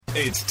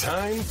It's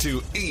time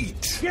to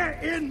eat.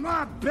 Get in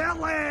my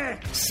belly!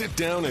 Sit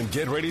down and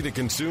get ready to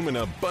consume an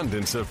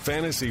abundance of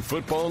fantasy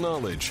football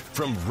knowledge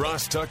from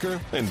Ross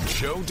Tucker and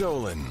Joe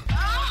Dolan.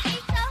 Oh, I'm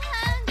so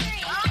hungry.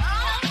 So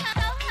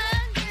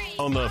hungry.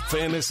 On the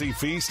Fantasy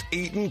Feast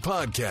Eatin'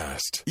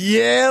 Podcast.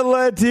 Yeah,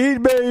 let's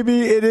eat,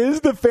 baby. It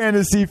is the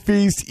Fantasy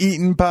Feast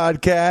Eatin'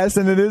 Podcast,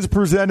 and it is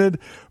presented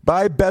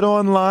by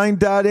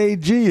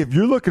BetOnline.ag. If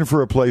you're looking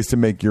for a place to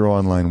make your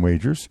online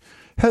wagers,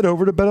 head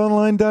over to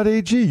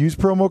betonline.ag. Use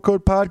promo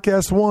code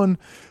podcast1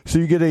 so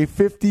you get a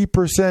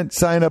 50%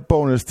 sign-up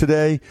bonus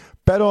today.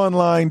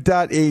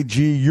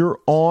 betonline.ag, your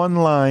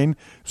online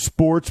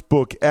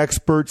sportsbook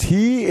experts.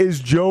 He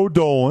is Joe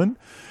Dolan,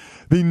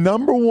 the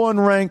number one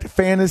ranked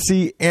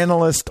fantasy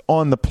analyst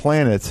on the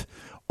planet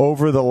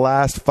over the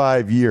last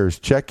 5 years.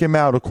 Check him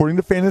out. According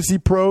to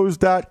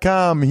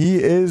fantasypros.com, he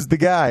is the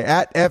guy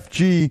at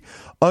FG_Dolan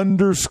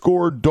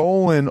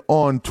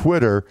on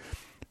Twitter.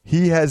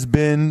 He has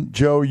been,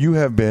 Joe, you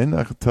have been,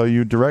 I can tell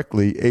you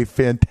directly, a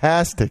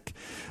fantastic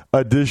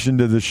addition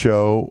to the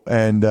show.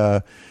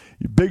 And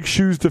big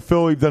shoes to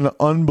fill. You've done an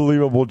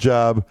unbelievable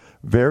job.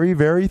 Very,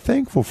 very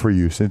thankful for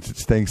you since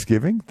it's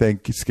Thanksgiving.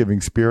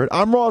 Thanksgiving spirit.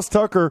 I'm Ross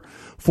Tucker,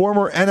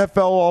 former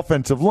NFL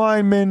offensive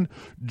lineman,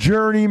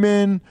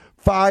 journeyman,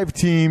 5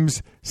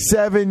 teams,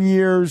 7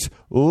 years.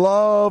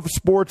 Love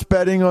sports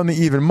betting on the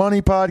Even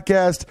Money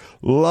podcast.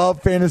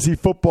 Love fantasy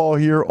football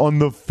here on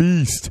The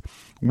Feast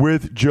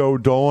with Joe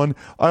Dolan.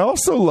 I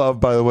also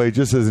love, by the way,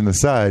 just as an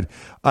aside,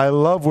 I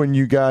love when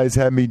you guys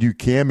have me do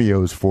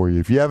cameos for you.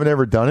 If you haven't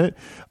ever done it,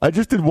 I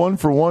just did one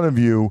for one of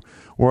you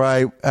where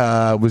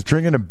I was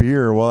drinking a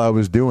beer while I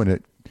was doing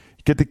it.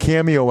 Get the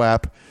Cameo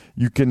app.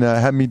 You can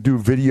have me do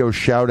video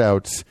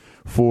shout-outs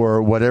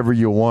for whatever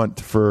you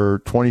want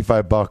for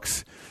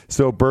 $25.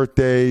 So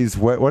birthdays,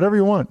 whatever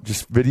you want,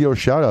 just video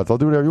shout-outs. I'll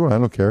do whatever you want. I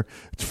don't care.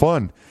 It's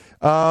fun.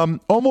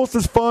 Almost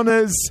as fun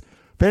as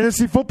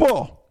fantasy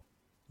football.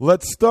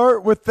 Let's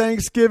start with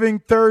Thanksgiving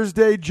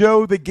Thursday,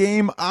 Joe, the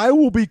game I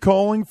will be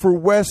calling for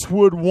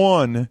Westwood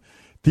 1,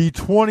 the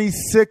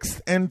 26th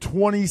and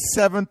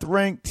 27th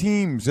ranked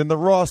teams in the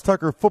Ross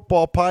Tucker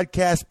Football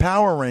Podcast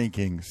Power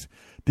Rankings.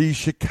 The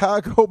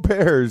Chicago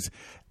Bears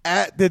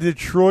at the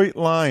Detroit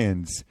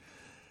Lions.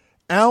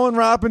 Allen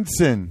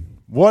Robinson,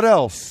 what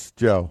else,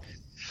 Joe?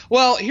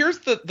 Well, here's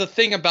the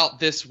thing about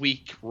this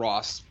week,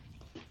 Ross.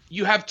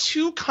 You have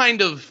two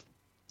kind of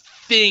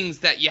things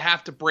that you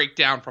have to break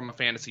down from a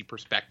fantasy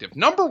perspective.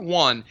 Number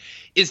one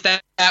is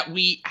that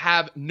we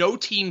have no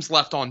teams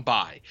left on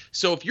bye.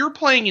 So if you're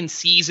playing in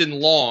season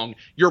long,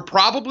 you're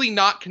probably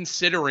not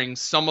considering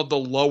some of the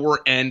lower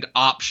end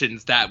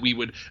options that we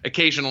would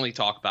occasionally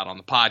talk about on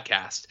the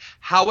podcast.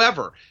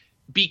 However,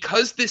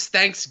 because this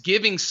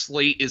Thanksgiving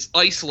slate is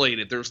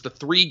isolated, there's the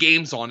 3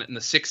 games on it and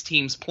the 6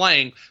 teams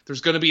playing,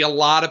 there's going to be a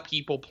lot of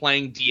people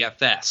playing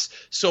DFS.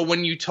 So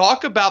when you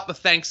talk about the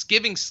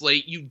Thanksgiving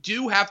slate, you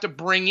do have to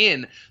bring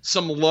in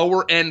some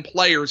lower-end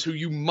players who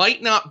you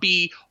might not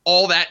be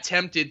all that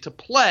tempted to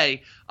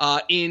play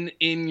in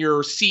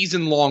your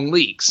season-long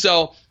league.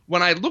 So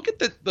when I look at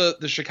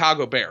the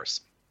Chicago Bears,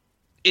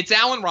 it's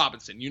Allen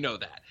Robinson, you know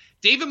that.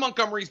 David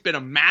Montgomery's been a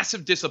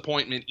massive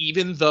disappointment,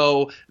 even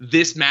though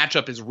this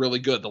matchup is really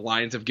good. The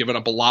Lions have given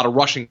up a lot of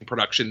rushing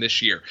production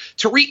this year.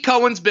 Tariq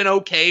Cohen's been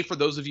okay for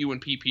those of you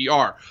in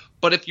PPR.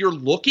 But if you're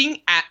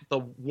looking at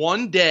the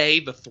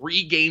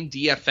 3-game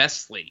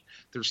DFS slate,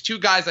 there's 2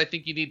 guys I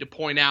think you need to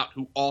point out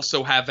who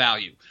also have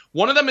value.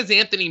 One of them is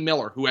Anthony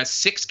Miller, who has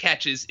 6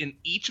 catches in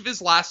each of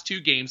his last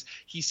 2 games.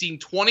 He's seen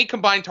 20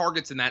 combined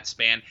targets in that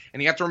span,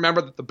 and you have to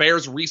remember that the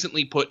Bears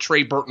recently put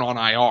Trey Burton on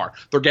IR.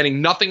 They're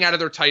getting nothing out of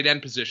their tight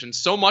end position,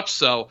 so much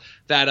so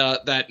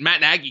that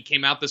Matt Nagy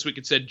came out this week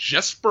and said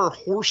Jesper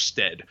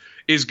Horsted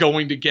is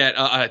going to get,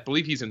 I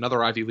believe he's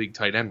another Ivy League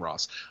tight end,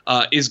 Ross,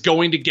 is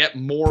going to get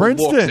more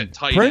looks at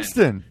tight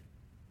end.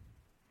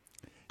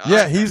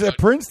 Yeah, he's a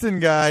Princeton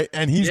guy,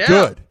 and he's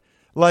good.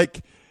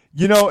 Like,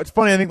 you know, it's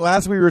funny. I think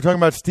last week we were talking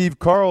about Steve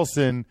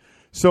Carlson.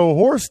 So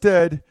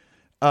Horsted,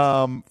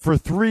 for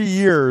 3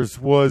 years,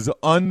 was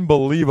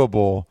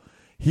unbelievable.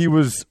 He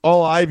was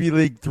all Ivy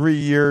League 3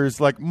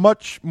 years, like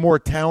much more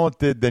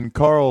talented than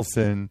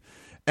Carlson.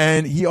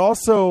 And he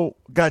also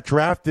got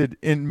drafted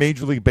in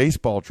Major League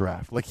Baseball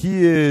draft. Like,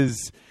 he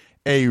is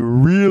a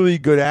really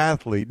good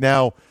athlete.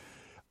 Now,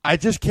 I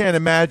just can't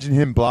imagine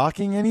him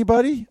blocking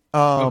anybody.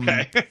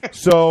 Okay.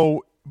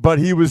 But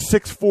he was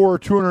 6'4",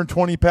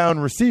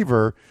 220-pound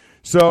receiver.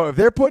 So if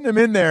they're putting him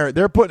in there,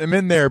 they're putting him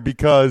in there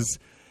because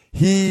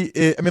he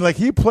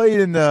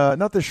played in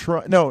not the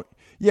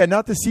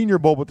Senior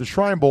Bowl, but the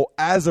Shrine Bowl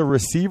as a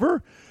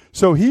receiver.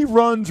 So he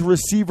runs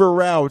receiver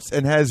routes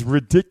and has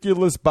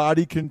ridiculous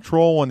body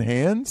control and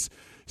hands.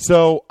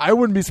 So I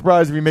wouldn't be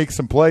surprised if he makes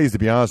some plays, to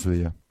be honest with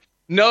you.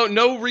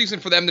 No reason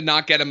for them to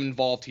not get him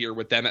involved here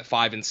with them at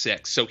 5 and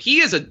 6. So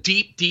he is a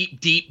deep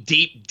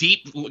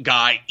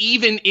guy,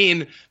 even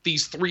in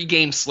these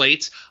 3-game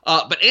slates.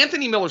 But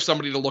Anthony Miller's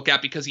somebody to look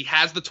at because he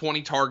has the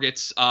 20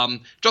 targets.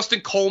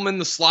 Justin Coleman,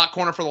 the slot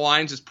corner for the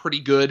Lions, is pretty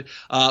good.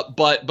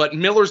 But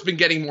Miller's been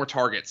getting more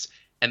targets.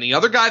 And the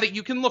other guy that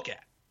you can look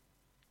at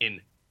in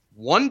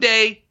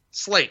one-day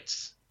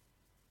slates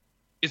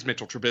is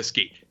Mitchell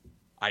Trubisky.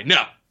 I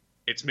know.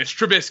 It's Mitch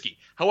Trubisky.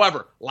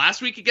 However,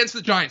 last week against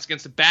the Giants,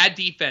 against a bad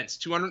defense,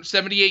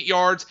 278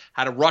 yards,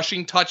 had a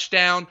rushing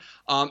touchdown.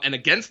 And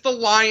against the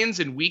Lions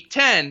in Week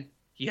 10,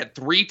 he had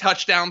 3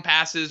 touchdown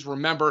passes.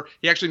 Remember,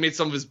 he actually made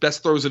some of his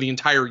best throws of the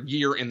entire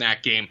year in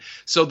that game.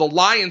 So the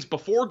Lions,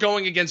 before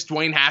going against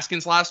Dwayne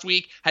Haskins last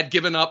week, had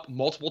given up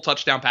multiple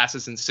touchdown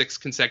passes in 6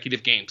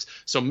 consecutive games.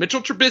 So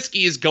Mitchell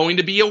Trubisky is going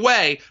to be a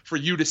way for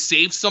you to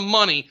save some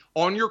money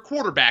on your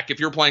quarterback if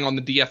you're playing on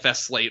the DFS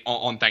slate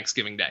on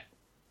Thanksgiving Day.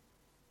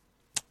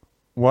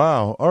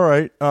 Wow. All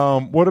right.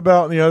 What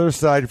about on the other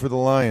side for the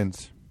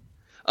Lions?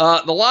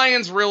 The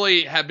Lions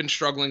really have been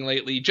struggling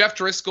lately. Jeff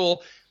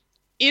Driscoll,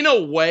 in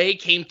a way,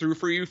 came through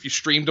for you if you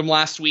streamed him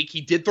last week.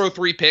 He did throw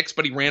 3 picks,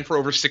 but he ran for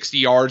over 60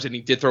 yards, and he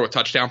did throw a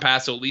touchdown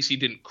pass, so at least he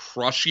didn't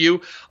crush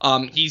you.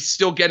 He's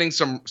still getting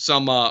some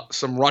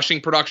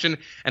rushing production,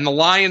 and the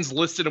Lions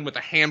listed him with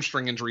a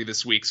hamstring injury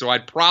this week, so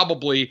I'd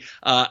probably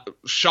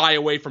shy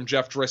away from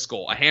Jeff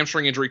Driscoll. A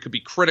hamstring injury could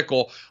be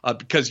critical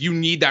because you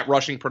need that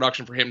rushing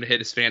production for him to hit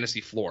his fantasy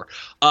floor.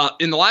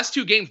 In the last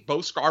 2 games,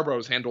 Bo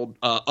Scarborough's handled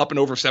up and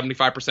over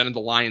 75% of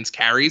the Lions'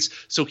 carries,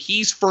 so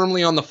he's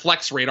firmly on the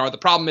flex radar. The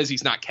problem is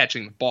he's not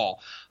catching the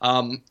ball.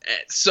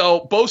 So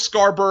Bo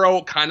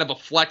Scarborough, kind of a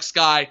flex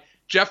guy.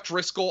 Jeff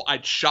Driscoll,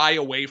 I'd shy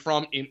away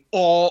from in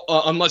all,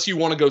 unless you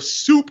want to go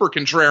super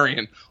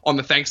contrarian on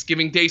the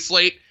Thanksgiving Day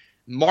slate.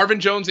 Marvin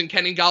Jones and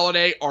Kenny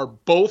Golladay are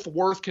both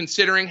worth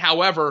considering.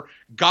 However,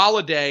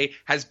 Golladay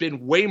has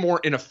been way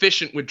more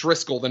inefficient with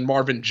Driscoll than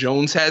Marvin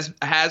Jones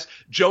has.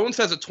 Jones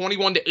has a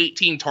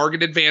 21-18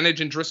 target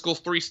advantage in Driscoll's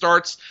 3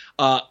 starts,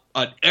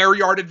 an air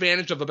yard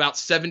advantage of about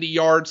 70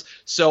 yards.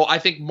 So I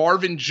think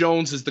Marvin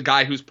Jones is the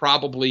guy who's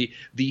probably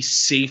the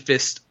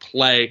safest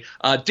play.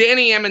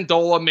 Danny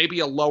Amendola, maybe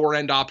a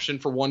lower-end option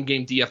for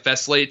one-game DFS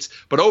slates.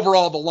 But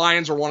overall, the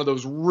Lions are one of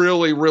those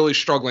really, really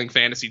struggling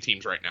fantasy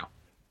teams right now.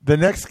 The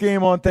next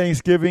game on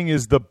Thanksgiving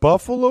is the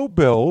Buffalo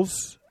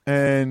Bills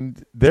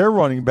and their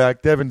running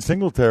back, Devin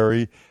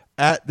Singletary,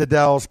 at the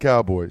Dallas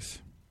Cowboys.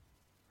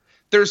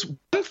 There's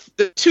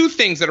 2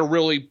 things that have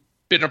really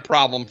been a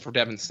problem for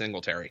Devin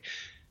Singletary.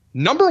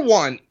 Number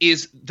 1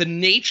 is the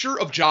nature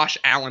of Josh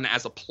Allen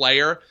as a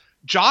player.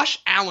 Josh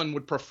Allen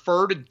would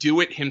prefer to do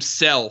it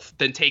himself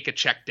than take a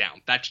check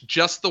down. That's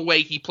just the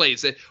way he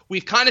plays it.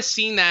 We've kind of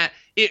seen that.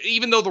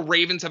 Even though the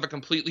Ravens have a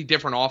completely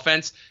different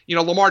offense,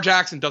 Lamar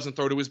Jackson doesn't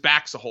throw to his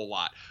backs a whole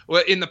lot.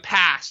 In the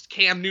past,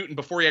 Cam Newton,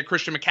 before he had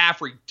Christian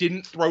McCaffrey,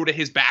 didn't throw to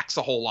his backs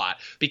a whole lot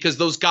because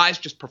those guys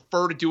just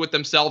prefer to do it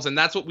themselves, and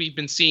that's what we've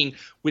been seeing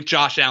with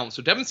Josh Allen.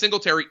 So Devin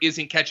Singletary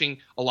isn't catching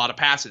a lot of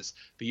passes.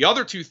 The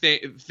other 2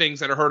 things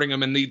that are hurting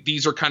him, and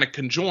these are kind of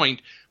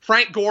conjoined,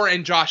 Frank Gore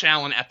and Josh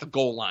Allen at the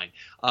goal line.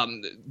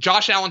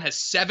 Josh Allen has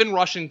 7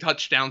 rushing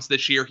touchdowns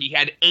this year. He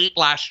had 8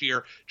 last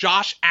year.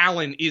 Josh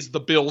Allen is the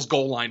Bills'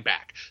 goal line back.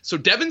 So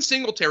Devin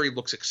Singletary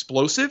looks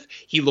explosive.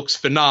 He looks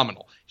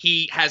phenomenal.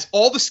 He has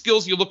all the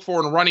skills you look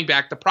for in a running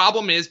back. The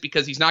problem is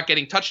because he's not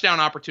getting touchdown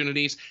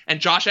opportunities and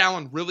Josh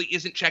Allen really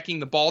isn't checking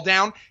the ball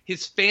down,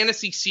 his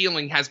fantasy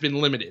ceiling has been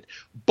limited.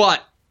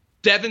 But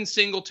Devin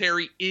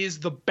Singletary is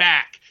the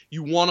back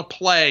you want to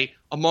play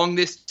among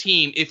this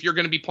team if you're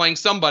going to be playing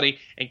somebody.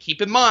 And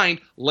keep in mind,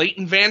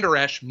 Leighton Vander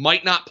Esch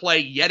might not play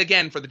yet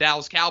again for the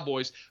Dallas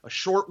Cowboys. A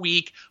short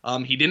week.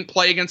 He didn't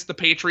play against the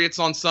Patriots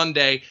on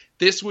Sunday.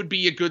 This would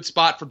be a good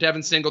spot for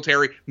Devin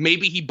Singletary.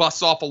 Maybe he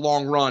busts off a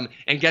long run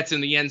and gets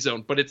in the end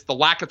zone, but it's the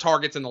lack of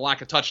targets and the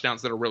lack of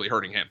touchdowns that are really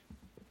hurting him.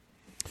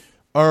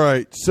 All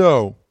right,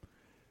 so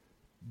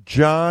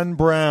John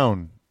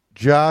Brown,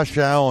 Josh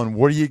Allen,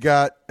 what do you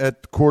got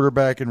at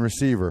quarterback and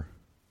receiver?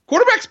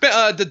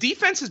 Quarterbacks, the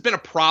defense has been a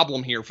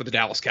problem here for the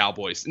Dallas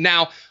Cowboys.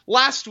 Now,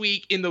 last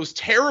week in those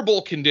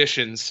terrible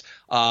conditions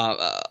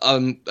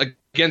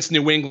against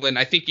New England,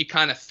 I think you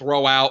kind of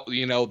throw out,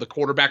 the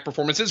quarterback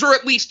performances, or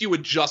at least you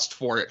adjust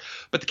for it.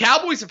 But the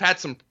Cowboys have had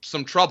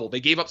some trouble. They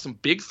gave up some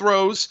big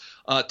throws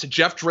to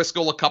Jeff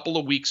Driscoll a couple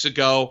of weeks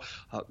ago.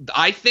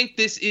 I think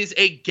this is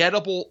a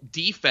gettable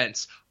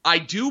defense. I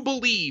do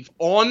believe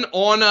on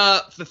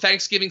the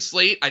Thanksgiving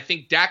slate, I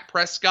think Dak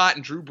Prescott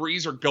and Drew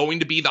Brees are going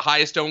to be the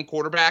highest owned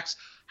quarterbacks.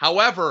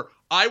 However,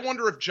 I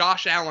wonder if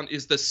Josh Allen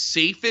is the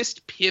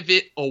safest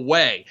pivot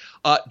away.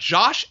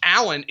 Josh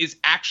Allen is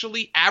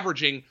actually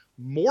averaging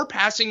more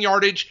passing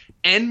yardage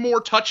and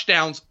more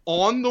touchdowns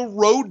on the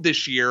road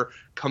this year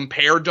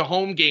compared to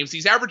home games.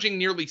 He's averaging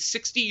nearly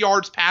 60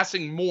 yards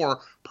passing more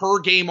per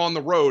game on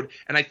the road,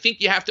 and I think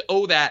you have to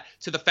owe that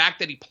to the fact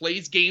that he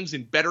plays games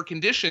in better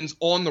conditions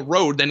on the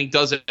road than he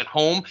does at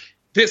home.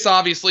 This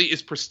obviously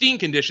is pristine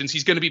conditions.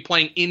 He's going to be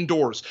playing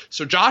indoors.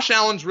 So Josh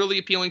Allen's really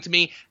appealing to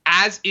me,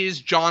 as is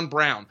John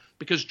Brown,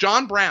 because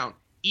John Brown,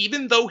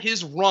 even though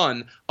his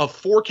run of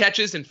 4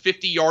 catches and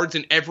 50 yards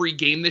in every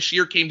game this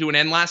year came to an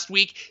end last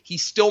week, he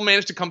still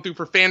managed to come through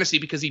for fantasy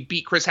because he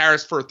beat Chris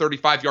Harris for a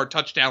 35-yard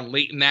touchdown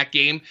late in that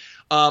game.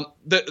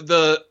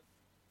 The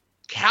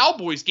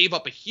Cowboys gave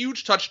up a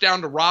huge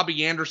touchdown to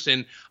Robbie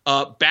Anderson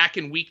back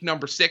in week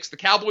number 6. The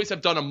Cowboys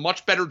have done a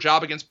much better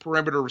job against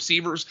perimeter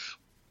receivers.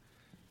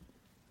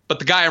 But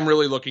the guy I'm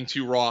really looking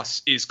to,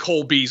 Ross, is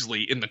Cole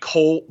Beasley in the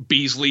Cole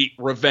Beasley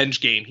revenge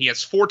game. He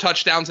has 4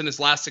 touchdowns in his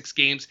last 6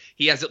 games.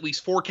 He has at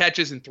least 4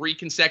 catches in 3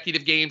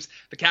 consecutive games.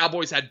 The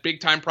Cowboys had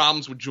big-time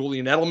problems with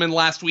Julian Edelman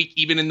last week,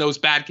 even in those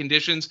bad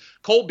conditions.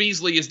 Cole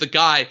Beasley is the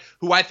guy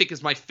who I think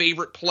is my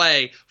favorite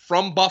play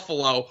from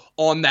Buffalo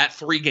on that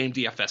 3-game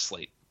DFS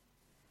slate.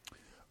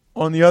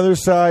 On the other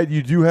side,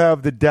 you do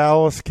have the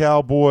Dallas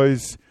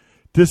Cowboys.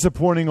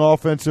 Disappointing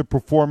offensive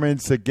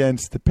performance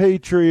against the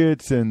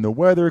Patriots and the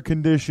weather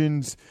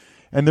conditions.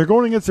 And they're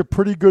going against a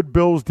pretty good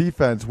Bills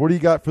defense. What do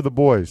you got for the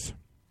boys?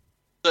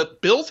 The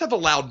Bills have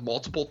allowed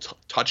multiple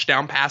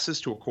touchdown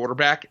passes to a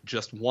quarterback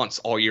just once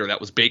all year.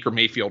 That was Baker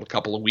Mayfield a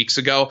couple of weeks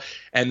ago.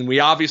 And we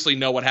obviously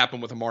know what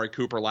happened with Amari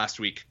Cooper last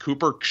week.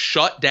 Cooper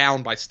shut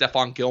down by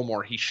Stephon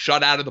Gilmore. He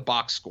shut out of the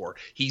box score.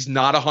 He's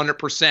not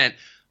 100%.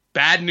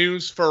 Bad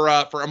news for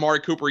Amari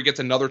Cooper. He gets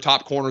another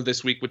top corner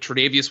this week with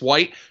Tre'Davious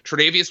White.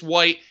 Tre'Davious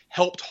White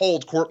helped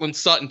hold Cortland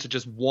Sutton to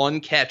just 1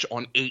 catch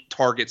on 8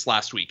 targets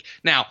last week.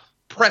 Now,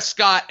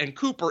 Prescott and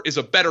Cooper is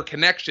a better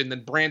connection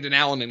than Brandon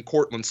Allen and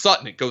Cortland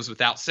Sutton. It goes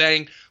without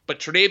saying. But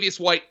Tre'Davious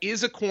White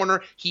is a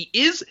corner.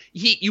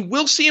 You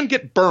will see him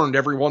get burned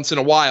every once in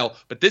a while,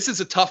 but this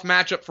is a tough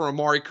matchup for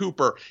Amari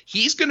Cooper.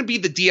 He's going to be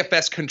the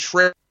DFS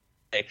contrarian.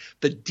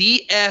 The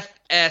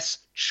DFS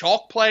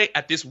chalk play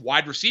at this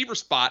wide receiver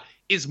spot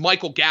is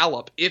Michael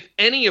Gallup. If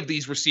any of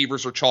these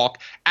receivers are chalk,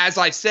 as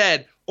I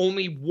said,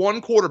 only one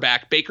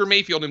quarterback, Baker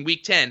Mayfield in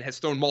Week 10, has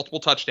thrown multiple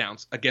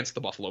touchdowns against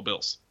the Buffalo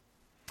Bills.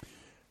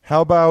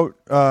 How about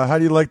how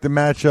do you like the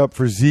matchup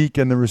for Zeke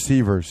and the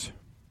receivers?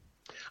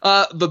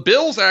 The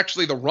Bills,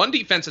 actually, the run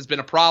defense has been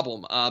a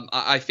problem.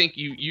 I think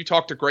you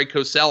talked to Greg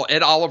Cosell.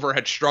 Ed Oliver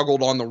had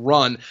struggled on the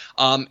run,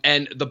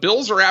 and the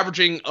Bills are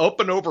averaging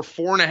up and over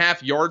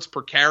 4.5 yards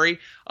per carry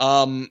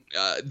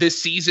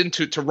this season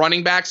to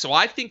running back. So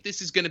I think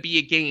this is going to be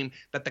a game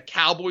that the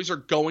Cowboys are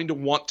going to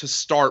want to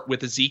start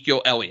with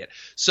Ezekiel Elliott.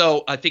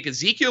 So I think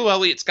Ezekiel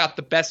Elliott's got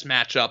the best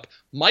matchup.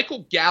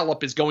 Michael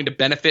Gallup is going to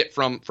benefit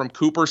from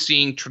Cooper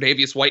seeing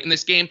Tre'Davious White in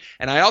this game.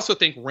 And I also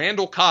think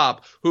Randall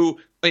Cobb, who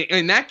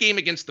in that game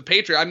against the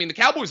Patriots, I mean, the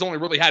Cowboys only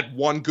really had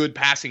one good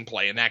passing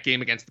play in that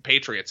game against the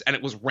Patriots, and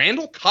it was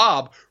Randall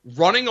Cobb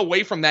running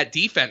away from that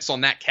defense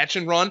on that catch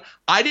and run.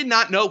 I did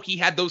not know he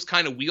had those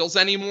kind of wheels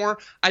anymore.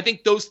 I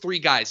think those 3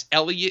 guys,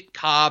 Elliott,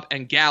 Cobb,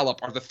 and Gallup,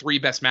 are the 3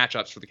 best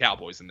matchups for the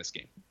Cowboys in this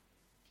game.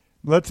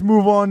 Let's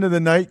move on to the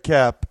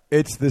nightcap.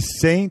 It's the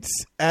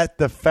Saints at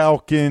the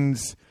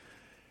Falcons.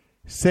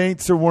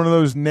 Saints are one of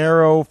those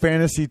narrow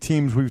fantasy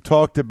teams we've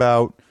talked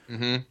about.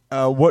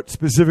 Mm-hmm. What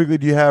specifically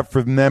do you have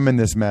for them in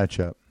this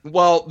matchup?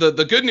 Well,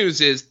 the good news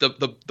is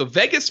the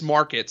Vegas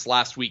markets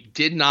last week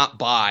did not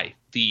buy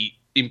the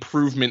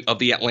improvement of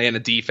the Atlanta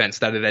defense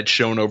that it had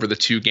shown over the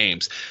 2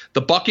 games.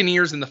 The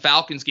Buccaneers and the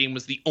Falcons game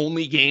was the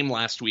only game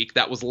last week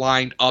that was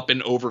lined up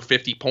in over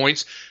 50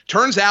 points.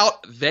 Turns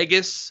out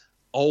Vegas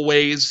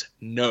always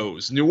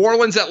knows. New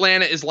Orleans,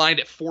 Atlanta is lined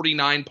at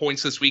 49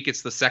 points this week.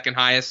 It's the second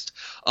highest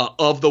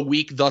of the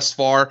week thus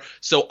far.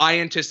 So I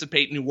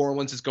anticipate New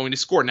Orleans is going to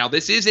score. Now,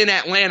 this is in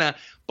Atlanta,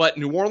 but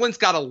New Orleans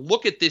got a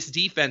look at this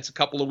defense a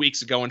couple of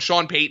weeks ago, and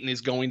Sean Payton is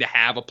going to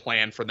have a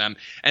plan for them.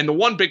 And the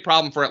one big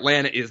problem for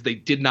Atlanta is they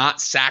did not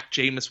sack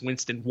Jameis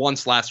Winston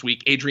once last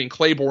week. Adrian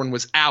Claiborne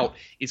was out.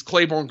 Is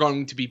Claiborne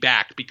going to be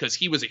back? Because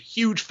he was a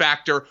huge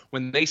factor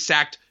when they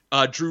sacked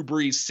Drew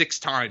Brees 6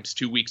 times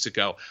 2 weeks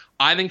ago.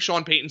 I think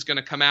Sean Payton's going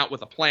to come out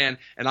with a plan,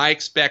 and I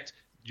expect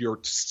your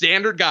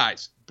standard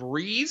guys,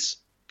 Brees,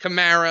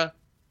 Kamara,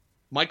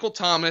 Michael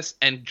Thomas,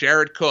 and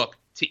Jared Cook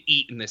to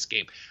eat in this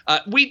game.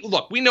 We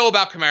know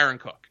about Kamara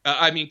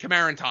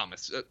and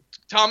Thomas.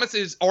 Thomas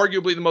is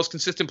arguably the most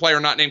consistent player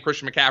not named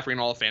Christian McCaffrey in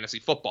all of fantasy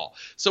football.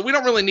 So we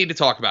don't really need to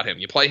talk about him.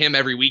 You play him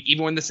every week.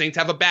 Even when the Saints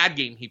have a bad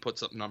game, he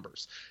puts up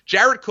numbers.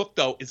 Jared Cook,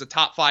 though, is a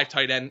top 5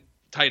 tight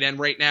end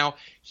right now.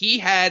 He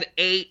had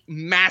a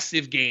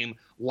massive game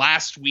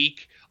last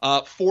week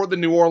for the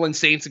New Orleans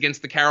Saints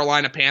against the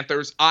Carolina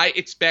Panthers. I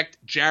expect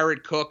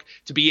Jared Cook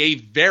to be a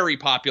very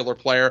popular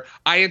player.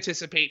 I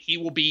anticipate he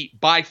will be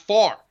by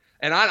far,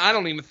 and I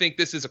don't even think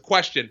this is a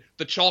question,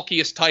 the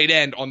chalkiest tight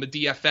end on the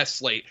DFS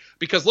slate,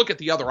 because look at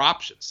the other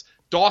options.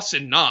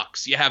 Dawson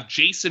Knox, you have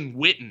Jason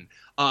Witten,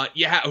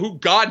 who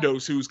God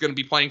knows who's going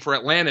to be playing for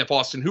Atlanta if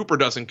Austin Hooper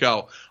doesn't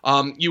go.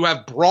 You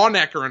have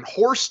Braunecker and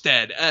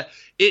Horsted.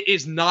 It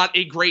is not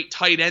a great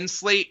tight end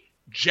slate.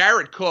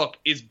 Jared Cook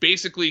is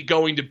basically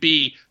going to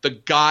be the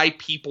guy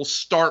people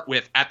start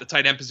with at the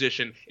tight end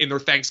position in their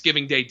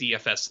Thanksgiving Day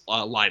DFS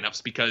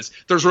lineups, because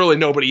there's really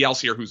nobody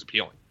else here who's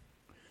appealing.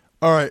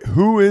 All right,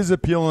 who is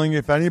appealing,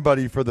 if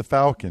anybody, for the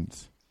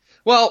Falcons?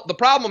 Well, the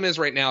problem is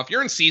right now, if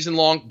you're in season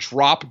long,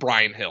 drop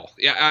Brian Hill.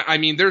 Yeah, I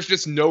mean, there's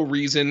just no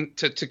reason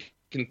to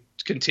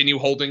continue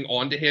holding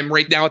on to him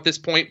right now at this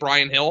point.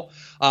 Brian Hill,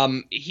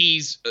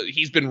 he's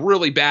been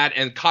really bad,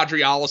 and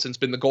Kadri Allison's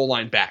been the goal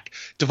line back.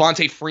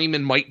 Devontae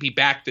Freeman might be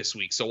back this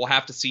week, so we'll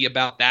have to see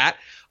about that.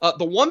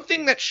 The one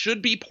thing that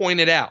should be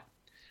pointed out,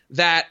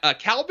 that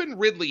Calvin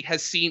Ridley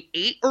has seen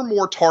 8 or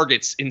more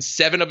targets in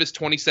 7 of his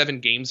 27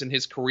 games in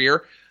his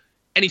career.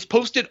 and he's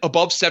posted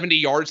above 70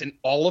 yards in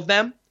all of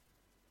them.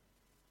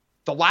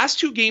 The last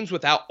 2 games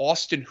without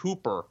Austin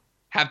Hooper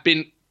have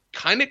been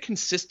kind of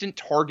consistent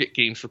target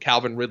games for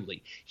Calvin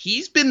Ridley.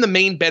 He's been the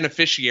main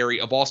beneficiary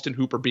of Austin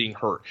Hooper being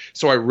hurt.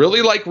 So I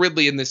really like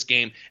Ridley in this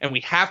game, and we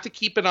have to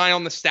keep an eye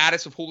on the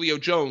status of Julio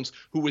Jones,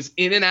 who was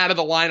in and out of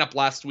the lineup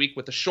last week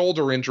with a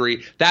shoulder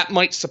injury. That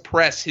might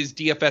suppress his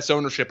DFS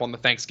ownership on the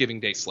Thanksgiving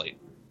Day slate.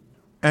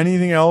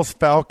 Anything else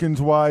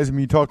Falcons-wise? I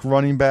mean, you talked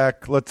running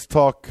back. Let's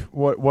talk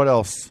what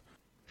else?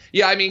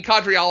 Yeah, I mean,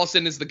 Kadri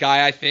Allison is the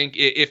guy, I think.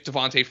 If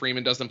Devontae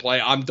Freeman doesn't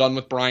play, I'm done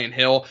with Brian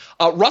Hill.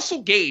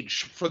 Russell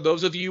Gage, for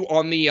those of you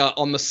on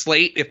the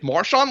slate, if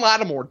Marshawn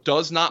Lattimore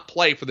does not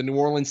play for the New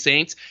Orleans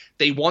Saints,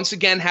 they once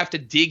again have to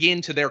dig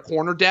into their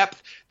corner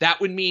depth. That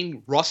would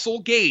mean Russell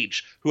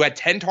Gage, who had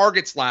 10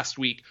 targets last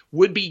week,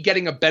 would be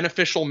getting a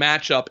beneficial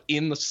matchup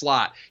in the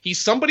slot.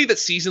 He's somebody that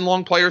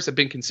season-long players have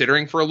been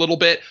considering for a little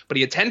bit, but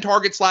he had 10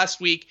 targets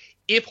last week.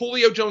 If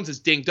Julio Jones is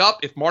dinged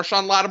up, if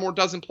Marshawn Lattimore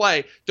doesn't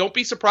play, don't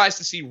be surprised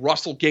to see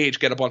Russell Gage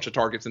get a bunch of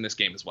targets in this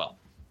game as well.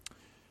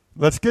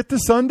 Let's get to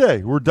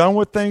Sunday. We're done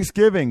with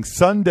Thanksgiving.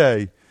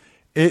 Sunday,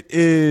 it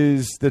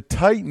is the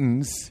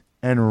Titans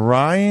and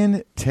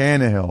Ryan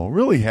Tannehill.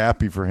 Really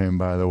happy for him,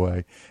 by the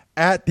way,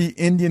 at the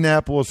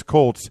Indianapolis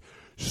Colts.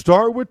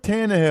 Start with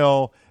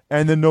Tannehill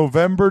and the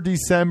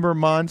November-December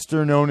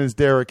monster known as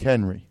Derrick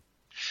Henry.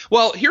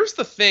 Well, here's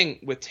the thing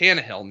with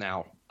Tannehill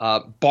now.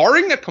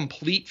 Barring a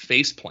complete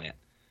faceplant,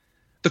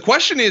 the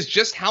question is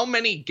just how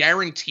many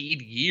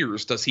guaranteed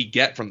years does he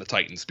get from the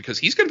Titans? Because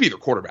he's going to be their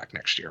quarterback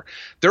next year.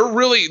 They're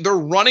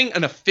running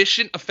an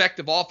efficient,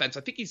 effective offense.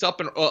 I think he's up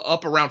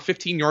around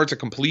 15 yards of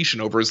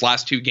completion over his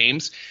last 2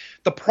 games.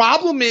 The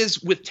problem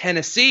is with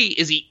Tennessee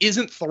is he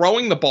isn't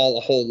throwing the ball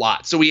a whole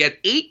lot. So he had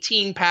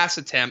 18 pass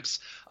attempts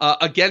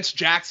against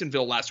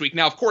Jacksonville last week.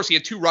 Now, of course, he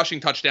had 2 rushing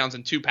touchdowns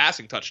and 2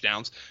 passing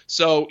touchdowns.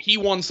 So he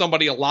won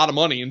somebody a lot of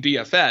money in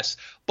DFS.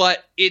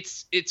 But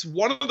it's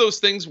one of those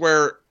things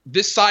where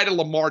this side of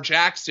Lamar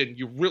Jackson,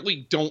 you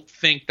really don't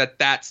think that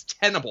that's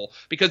tenable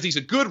because he's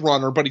a good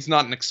runner, but he's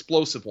not an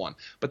explosive one.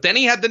 But then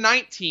he had the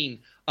 19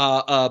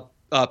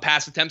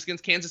 pass attempts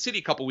against Kansas City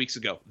a couple weeks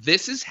ago.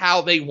 This is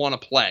how they want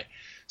to play.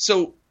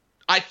 So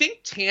I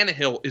think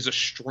Tannehill is a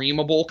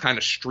streamable, kind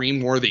of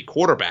stream-worthy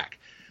quarterback.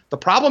 The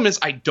problem is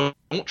I don't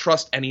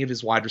trust any of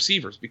his wide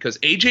receivers because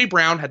A.J.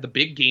 Brown had the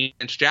big game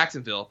against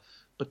Jacksonville,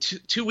 but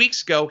two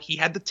weeks ago he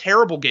had the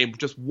terrible game with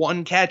just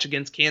 1 catch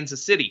against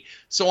Kansas City.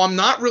 So I'm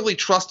not really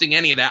trusting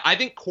any of that. I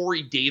think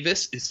Corey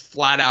Davis is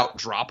flat out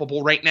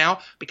droppable right now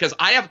because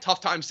I have a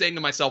tough time saying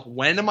to myself,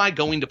 when am I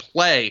going to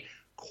play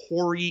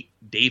Corey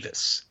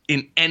Davis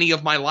in any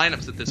of my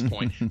lineups at this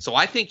point? So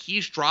I think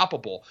he's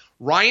droppable.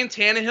 Ryan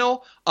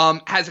Tannehill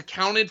has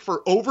accounted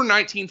for over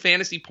 19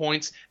 fantasy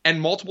points and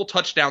multiple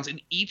touchdowns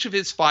in each of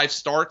his 5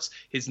 starts.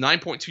 His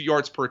 9.2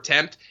 yards per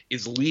attempt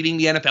is leading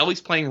the NFL. He's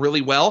playing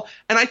really well.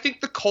 And I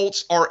think the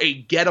Colts are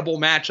a gettable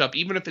matchup,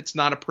 even if it's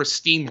not a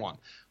pristine one.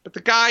 But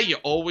the guy you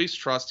always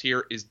trust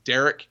here is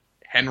Derrick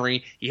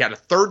Henry. He had a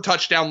 3rd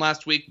touchdown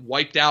last week,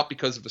 wiped out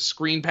because of a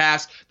screen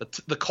pass.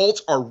 The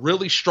Colts are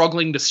really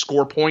struggling to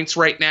score points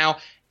right now.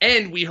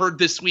 And we heard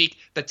this week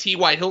that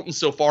T.Y. Hilton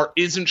so far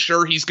isn't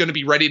sure he's going to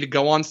be ready to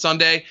go on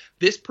Sunday.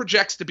 This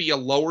projects to be a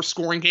lower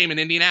scoring game in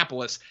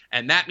Indianapolis,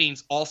 and that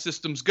means all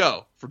systems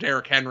go for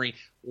Derrick Henry.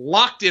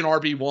 Locked in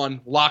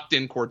RB1, locked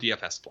in core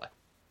DFS play.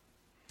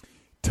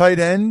 Tight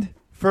end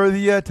for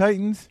the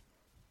Titans?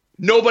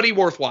 Nobody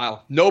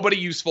worthwhile. Nobody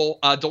useful.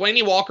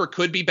 Delaney Walker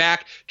could be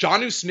back.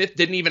 Jonnu Smith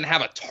didn't even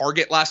have a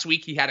target last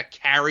week. He had a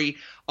carry.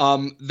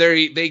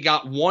 They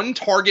got 1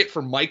 target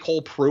for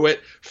Michael Pruitt.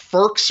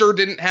 Ferkser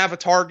didn't have a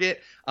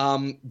target.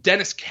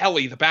 Dennis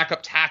Kelly, the backup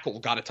tackle,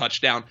 got a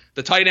touchdown.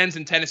 The tight ends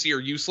in Tennessee are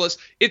useless.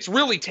 It's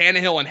really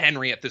Tannehill and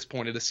Henry at this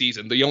point of the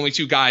season, the only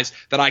 2 guys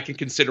that I can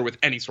consider with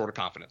any sort of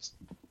confidence.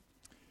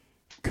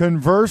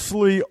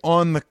 Conversely,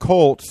 on the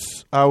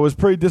Colts, I was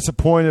pretty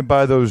disappointed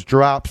by those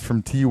drops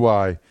from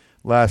T.Y.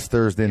 last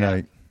Thursday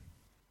night.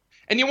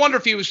 And you wonder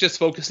if he was just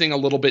focusing a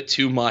little bit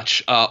too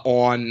much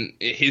on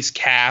his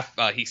calf.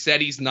 He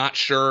said he's not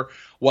sure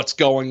what's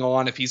going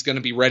on, if he's going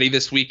to be ready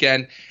this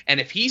weekend. And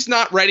if he's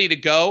not ready to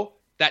go,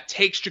 that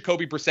takes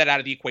Jacoby Brissett out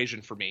of the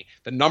equation for me.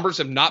 The numbers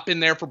have not been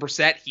there for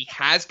Brissett. He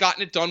has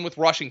gotten it done with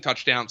rushing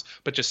touchdowns,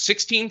 but just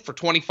 16 for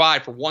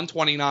 25 for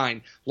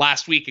 129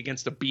 last week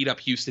against a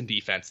beat-up Houston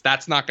defense.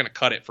 That's not going to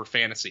cut it for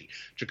fantasy.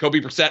 Jacoby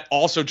Brissett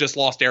also just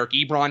lost Eric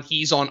Ebron.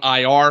 He's on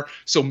IR,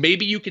 so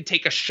maybe you could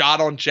take a shot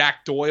on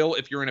Jack Doyle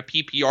if you're in a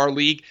PPR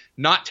league.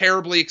 Not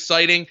terribly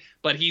exciting,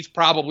 but he's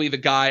probably the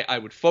guy I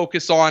would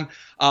focus on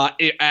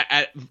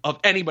of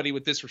anybody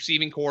with this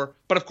receiving core.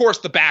 But, of course,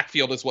 the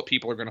backfield is what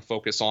people are going to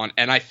focus on.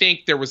 And I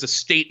think there was a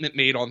statement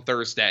made on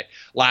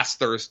last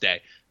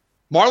Thursday.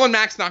 Marlon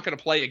Mack's not going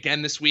to play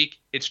again this week.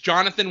 It's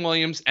Jonathan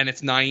Williams and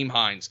it's Nyheim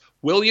Hines.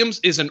 Williams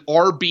is an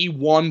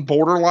RB1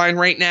 borderline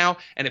right now,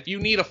 and if you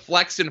need a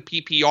flex in a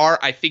PPR,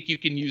 I think you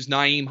can use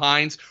Nyheim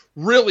Hines.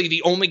 Really,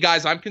 the only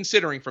guys I'm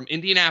considering from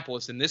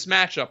Indianapolis in this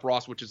matchup,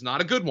 Ross, which is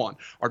not a good one,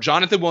 are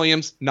Jonathan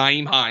Williams,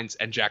 Nyheim Hines,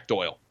 and Jack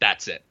Doyle.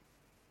 That's it.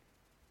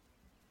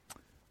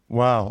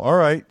 Wow. All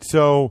right.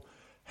 So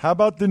how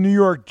about the New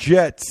York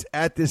Jets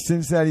at the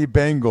Cincinnati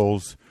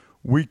Bengals?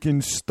 We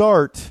can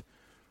start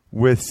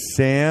with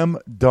Sam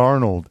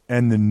Darnold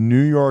and the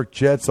New York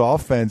Jets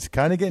offense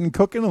kind of getting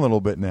cooking a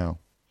little bit now.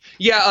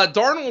 Yeah,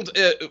 Darnold,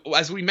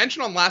 as we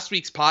mentioned on last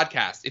week's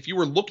podcast, if you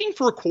were looking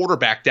for a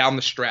quarterback down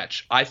the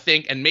stretch, I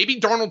think, and maybe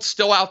Darnold's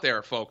still out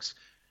there, folks,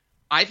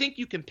 I think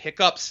you can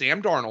pick up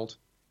Sam Darnold,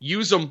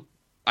 use him.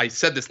 I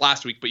said this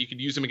last week, but you could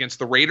use him against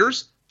the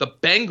Raiders, the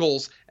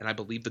Bengals, and I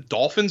believe the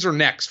Dolphins are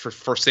next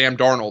for Sam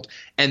Darnold.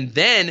 And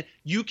then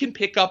you can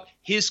pick up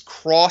his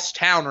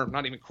crosstown, or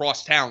not even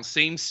crosstown,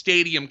 same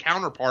stadium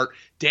counterpart,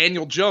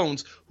 Daniel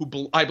Jones,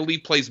 who I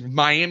believe plays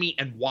Miami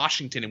and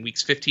Washington in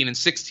weeks 15 and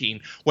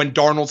 16 when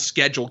Darnold's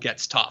schedule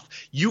gets tough.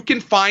 You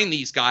can find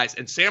these guys,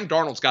 and Sam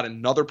Darnold's got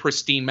another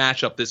pristine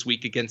matchup this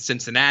week against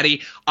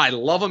Cincinnati. I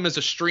love him as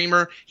a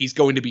streamer. He's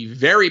going to be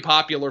very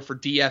popular for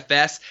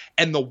DFS.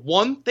 And the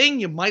one thing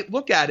you might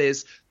look at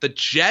is the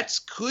Jets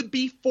could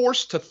be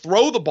forced to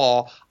throw the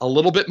ball a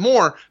little bit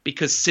more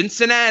because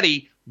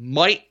Cincinnati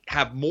might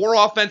have more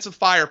offensive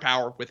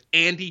firepower with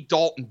Andy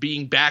Dalton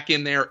being back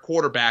in there at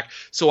quarterback.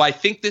 So I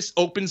think this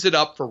opens it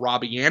up for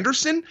Robbie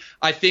Anderson,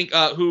 I think,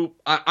 who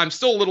I'm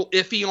still a little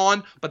iffy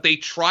on, but they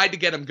tried to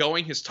get him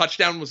going. His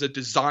touchdown was a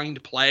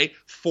designed play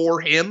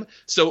for him.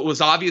 So it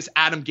was obvious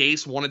Adam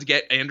Gase wanted to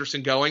get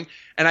Anderson going.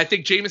 And I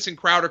think Jamison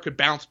Crowder could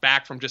bounce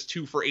back from just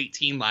 2 for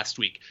 18 last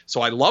week.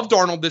 So I love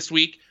Darnold this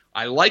week.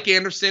 I like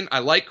Anderson. I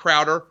like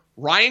Crowder.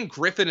 Ryan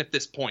Griffin at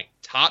this point,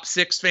 top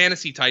 6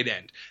 fantasy tight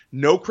end.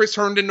 No Chris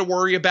Herndon to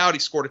worry about. He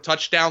scored a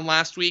touchdown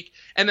last week.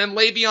 And then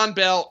Le'Veon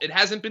Bell, it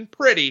hasn't been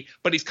pretty,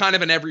 but he's kind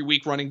of an every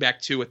week running back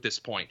 2 at this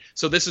point.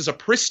 So this is a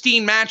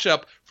pristine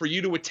matchup for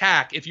you to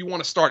attack if you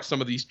want to start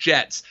some of these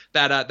Jets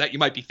that you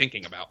might be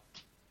thinking about.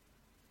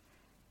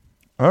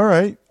 All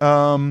right.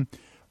 On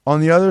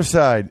the other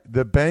side,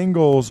 the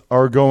Bengals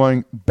are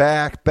going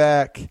back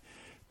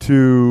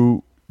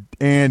to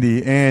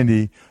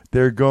Andy.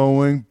 They're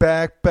going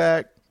back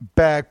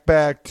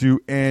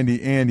to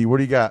Andy. What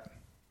do you got?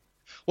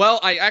 Well,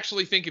 I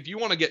actually think if you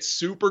want to get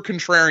super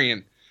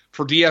contrarian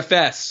for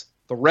DFS,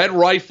 the Red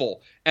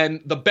Rifle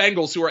and the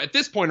Bengals, who are at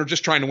this point are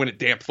just trying to win a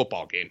damn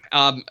football game.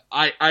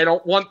 I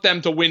don't want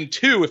them to win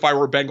 2 if I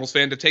were a Bengals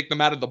fan, to take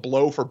them out of the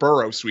blow for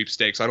Burrow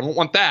sweepstakes. I don't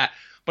want that.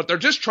 But they're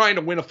just trying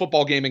to win a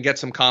football game and get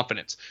some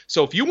confidence.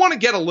 So if you want to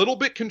get a little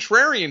bit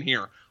contrarian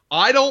here,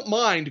 I don't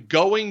mind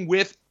going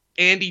with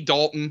Andy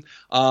Dalton,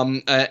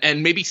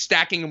 and maybe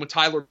stacking him with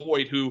Tyler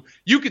Boyd, who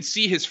you could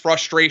see his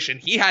frustration.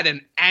 He had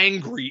an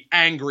angry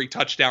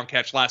touchdown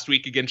catch last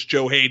week against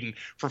Joe Hayden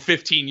for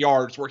 15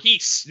 yards where he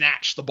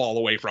snatched the ball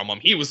away from him.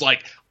 He was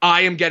like,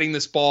 I am getting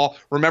this ball.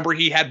 Remember,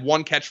 he had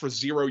 1 catch for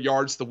 0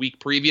 yards the week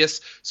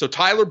previous. So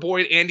Tyler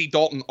Boyd, Andy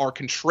Dalton are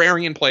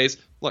contrarian plays.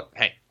 Look,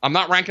 hey, I'm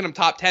not ranking them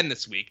top 10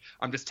 this week.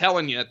 I'm just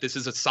telling you, this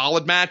is a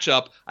solid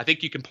matchup. I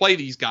think you can play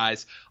these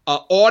guys.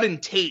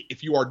 Auden Tate,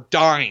 if you are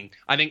dying,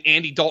 I think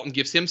Andy Dalton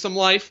gives him some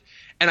life.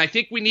 And I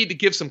think we need to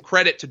give some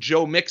credit to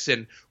Joe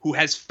Mixon, who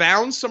has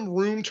found some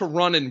room to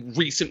run in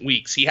recent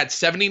weeks. He had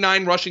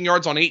 79 rushing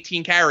yards on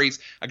 18 carries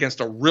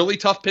against a really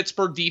tough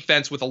Pittsburgh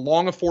defense with a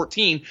long of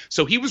 14.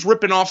 So he was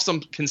ripping off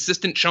some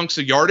consistent chunks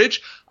of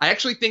yardage. I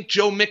actually think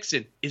Joe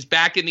Mixon is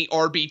back in the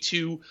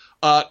RB2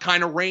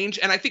 kind of range,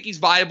 and I think he's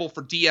viable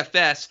for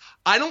DFS.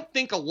 I don't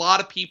think a lot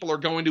of people are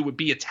going to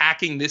be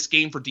attacking this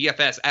game for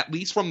DFS, at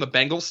least from the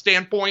Bengals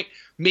standpoint.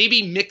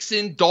 Maybe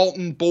Mixon,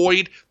 Dalton,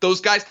 Boyd,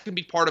 those guys can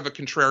be part of a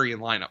contrarian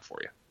lineup for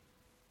you.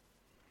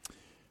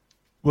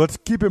 Let's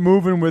keep it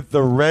moving with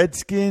the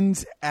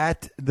Redskins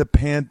at the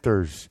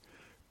Panthers.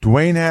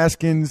 Dwayne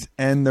Haskins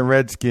and the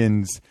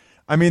Redskins.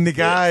 I mean, the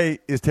guy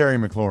is Terry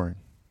McLaurin.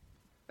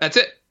 That's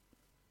it.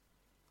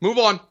 Move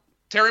on.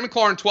 Terry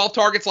McLaurin, 12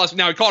 targets last week.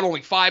 Now, he caught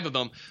only 5 of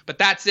them, but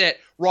that's it.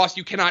 Ross,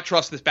 you cannot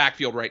trust this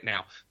backfield right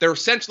now. They're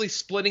essentially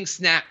splitting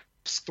snaps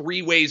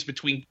 3 ways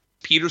between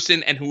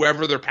Peterson and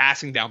whoever their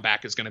passing down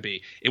back is going to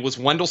be. It was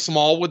Wendell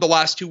Smallwood the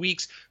last 2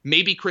 weeks.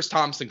 Maybe Chris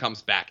Thompson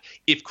comes back.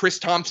 If Chris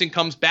Thompson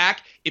comes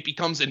back, it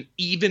becomes an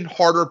even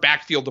harder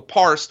backfield to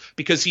parse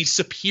because he's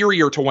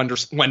superior to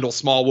Wendell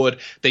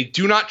Smallwood. They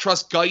do not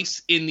trust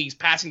Geis in these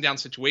passing down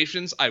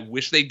situations. I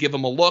wish they'd give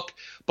him a look.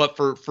 But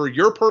for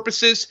your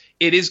purposes,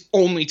 it is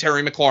only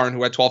Terry McLaurin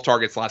who had 12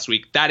 targets last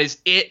week. That is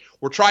it.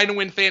 We're trying to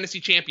win fantasy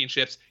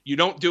championships. You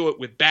don't do it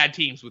with bad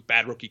teams with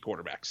bad rookie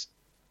quarterbacks.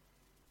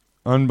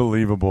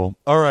 Unbelievable.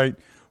 All right.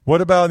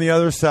 What about on the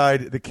other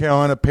side, the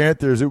Carolina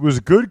Panthers? It was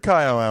good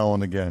Kyle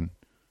Allen again.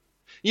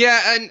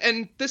 Yeah,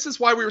 and this is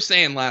why we were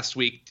saying last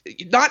week,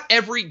 not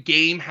every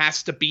game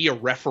has to be a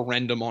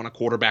referendum on a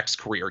quarterback's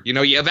career. You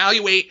know, you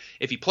evaluate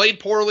if he played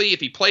poorly,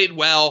 if he played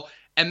well,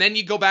 and then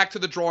you go back to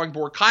the drawing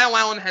board. Kyle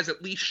Allen has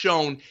at least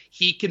shown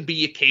he can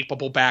be a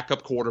capable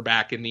backup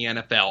quarterback in the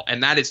NFL,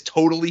 and that is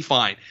totally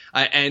fine.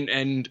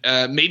 And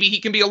maybe he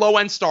can be a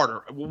low-end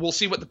starter. We'll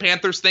see what the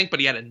Panthers think,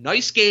 but he had a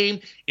nice game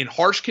in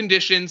harsh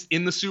conditions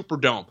in the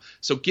Superdome.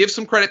 So give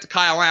some credit to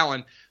Kyle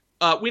Allen.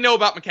 We know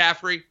about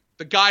McCaffrey.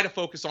 The guy to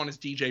focus on is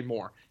DJ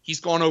Moore. He's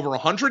gone over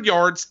 100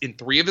 yards in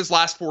 3 of his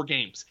last 4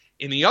 games.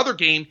 In the other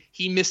game,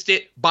 he missed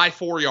it by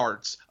 4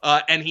 yards,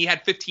 and he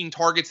had 15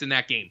 targets in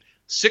that game.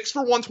 6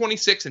 for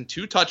 126 and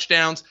 2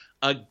 touchdowns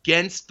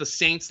against the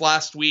Saints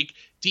last week.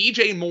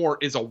 DJ Moore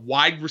is a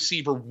wide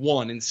receiver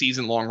 1 in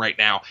season long right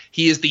now.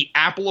 He is the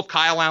apple of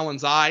Kyle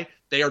Allen's eye.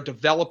 They are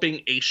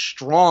developing a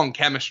strong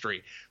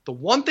chemistry. The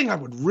one thing I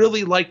would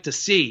really like to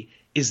see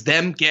is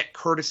them get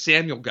Curtis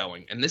Samuel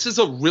going. And this is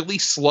a really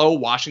slow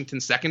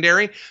Washington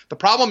secondary. The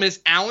problem is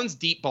Allen's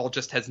deep ball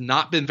just has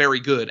not been very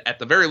good, at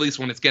the very least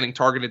when it's getting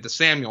targeted to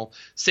Samuel.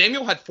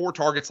 Samuel had 4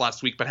 targets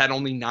last week, but had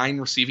only 9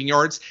 receiving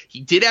yards.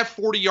 He did have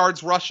 40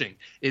 yards rushing.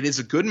 It is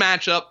a good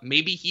matchup.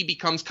 Maybe he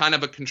becomes kind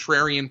of a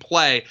contrarian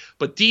play,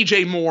 but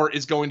DJ Moore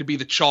is going to be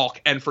the chalk,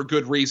 and for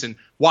good reason.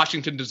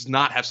 Washington does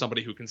not have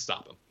somebody who can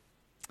stop him.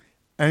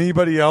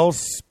 Anybody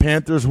else,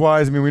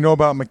 Panthers-wise? I mean, we know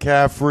about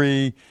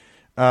McCaffrey.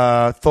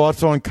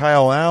 Thoughts on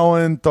Kyle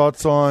Allen?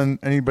 Thoughts on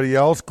anybody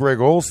else? Greg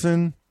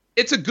Olsen?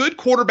 It's a good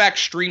quarterback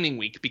streaming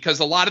week because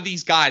a lot of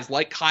these guys,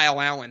 like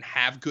Kyle Allen,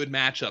 have good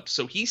matchups.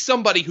 So he's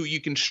somebody who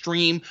you can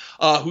stream,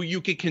 who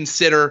you could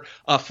consider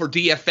for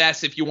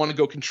DFS if you want to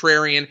go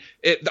contrarian.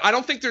 I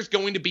don't think there's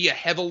going to be a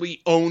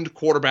heavily owned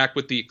quarterback,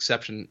 with the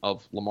exception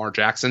of Lamar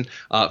Jackson,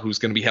 who's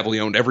going to be heavily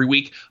owned every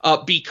week,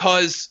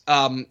 because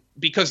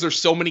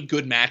there's so many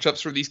good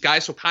matchups for these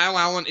guys. So Kyle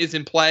Allen is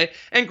in play.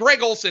 And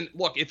Greg Olsen,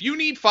 look, if you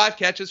need 5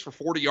 catches for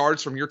 40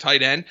 yards from your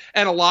tight end,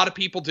 and a lot of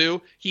people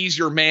do, he's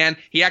your man.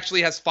 He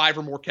actually has 5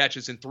 or more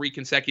catches in 3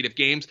 consecutive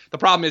games. The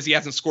problem is he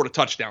hasn't scored a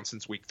touchdown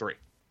since week 3.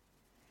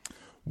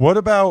 What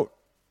about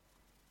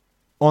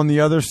on the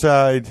other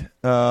side?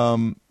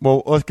 Well,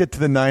 let's get to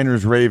the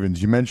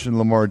Niners-Ravens. You mentioned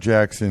Lamar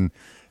Jackson.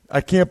 I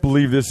can't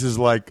believe this is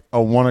like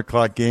a 1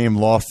 o'clock game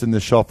lost in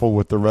the shuffle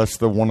with the rest of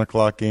the 1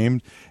 o'clock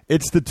games.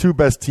 It's the 2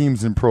 best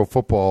teams in pro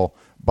football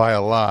by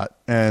a lot,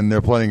 and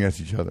they're playing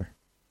against each other.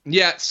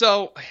 Yeah,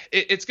 so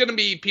it's going to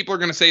be, people are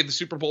going to say the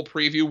Super Bowl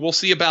preview. We'll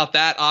see about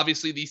that.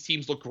 Obviously, these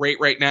teams look great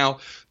right now.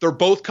 They're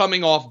both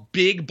coming off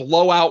big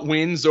blowout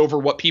wins over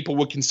what people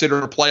would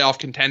consider playoff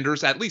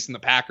contenders, at least in the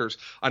Packers.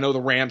 I know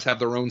the Rams have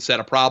their own set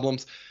of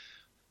problems.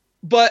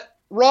 But,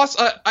 Ross,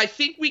 I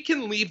think we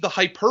can leave the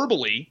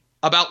hyperbole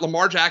about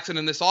Lamar Jackson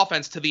and this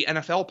offense to the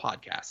NFL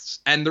podcasts.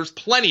 And there's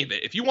plenty of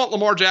it. If you want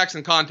Lamar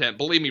Jackson content,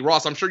 believe me,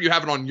 Ross, I'm sure you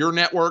have it on your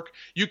network.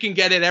 You can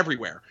get it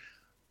everywhere.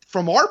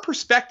 From our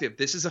perspective,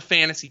 this is a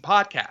fantasy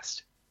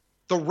podcast.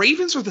 The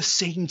Ravens are the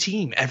same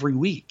team every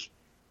week.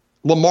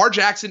 Lamar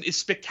Jackson is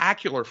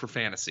spectacular for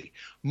fantasy.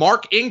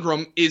 Mark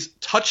Ingram is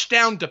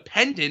touchdown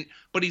dependent,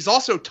 but he's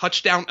also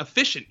touchdown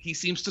efficient. He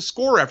seems to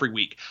score every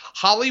week.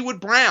 Hollywood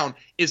Brown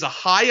is a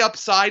high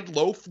upside,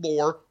 low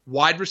floor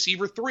wide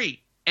receiver 3.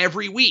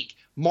 Every week.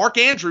 Mark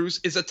Andrews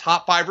is a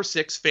top 5 or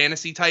 6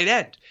 fantasy tight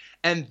end.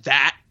 And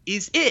that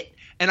is it.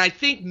 And I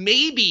think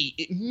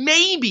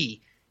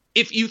maybe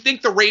if you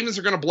think the Ravens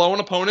are going to blow an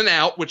opponent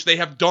out, which they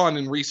have done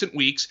in recent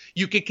weeks,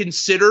 you could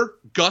consider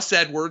Gus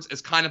Edwards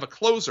as kind of a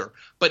closer.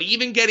 But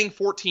even getting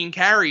 14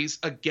 carries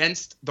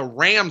against the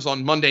Rams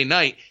on Monday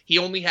night, he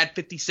only had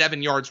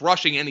 57 yards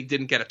rushing and he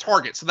didn't get a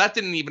target. So that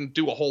didn't even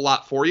do a whole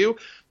lot for you.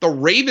 The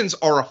Ravens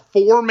are a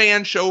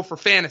 4-man show for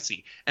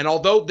fantasy. And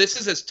although this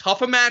is as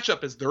tough a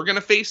matchup as they're going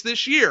to face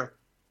this year,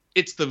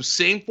 it's those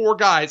same 4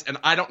 guys, and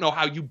I don't know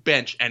how you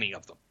bench any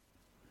of them.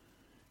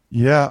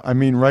 Yeah, I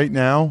mean, right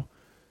now,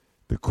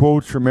 the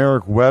quotes from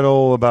Eric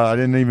Weddle about I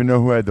didn't even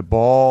know who had the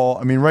ball.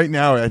 I mean, right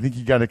now, I think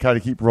you got to kind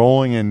of keep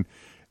rolling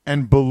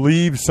and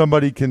believe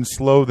somebody can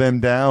slow them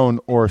down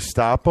or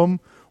stop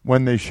them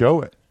when they show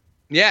it.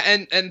 Yeah,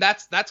 and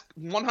that's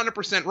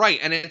 100% right.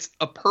 And it's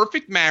a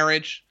perfect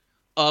marriage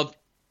of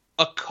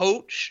a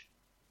coach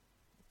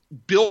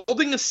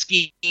building a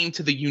scheme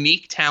to the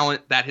unique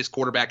talent that his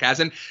quarterback has.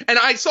 And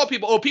I saw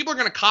people are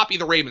going to copy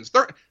the Ravens.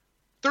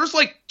 There's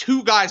like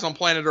 2 guys on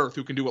planet Earth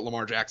who can do what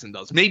Lamar Jackson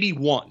does, maybe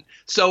 1.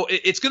 So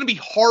it's going to be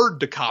hard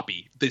to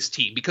copy this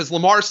team because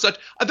Lamar's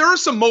there are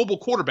some mobile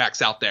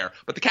quarterbacks out there,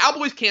 but the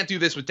Cowboys can't do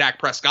this with Dak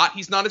Prescott.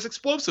 He's not as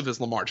explosive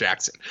as Lamar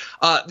Jackson.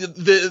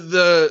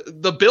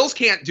 The Bills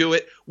can't do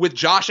it with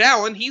Josh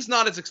Allen. He's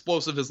not as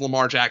explosive as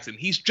Lamar Jackson.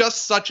 He's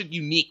just such a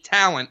unique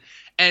talent,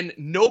 and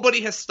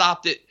nobody has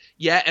stopped it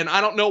yet. And I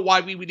don't know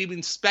why we would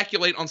even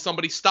speculate on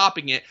somebody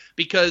stopping it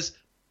because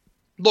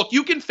look,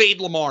 you can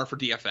fade Lamar for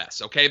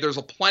DFS, okay? There's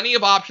plenty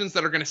of options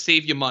that are going to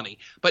save you money,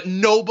 but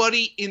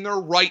nobody in their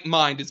right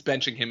mind is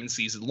benching him in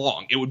season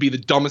long. It would be the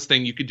dumbest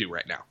thing you could do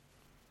right now.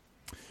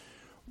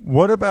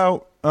 What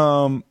about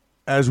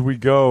as we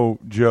go,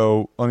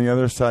 Joe, on the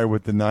other side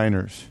with the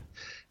Niners?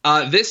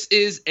 This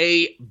is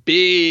a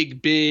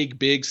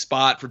big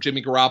spot for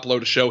Jimmy Garoppolo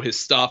to show his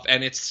stuff,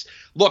 and it's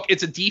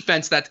a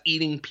defense that's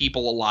eating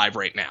people alive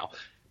right now.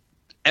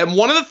 And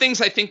one of the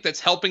things I think that's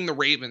helping the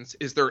Ravens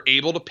is they're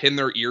able to pin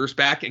their ears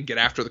back and get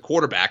after the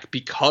quarterback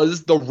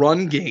because the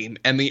run game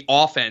and the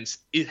offense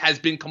has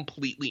been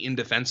completely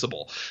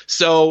indefensible.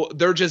 So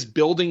they're just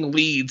building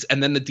leads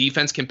and then the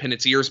defense can pin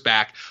its ears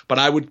back. But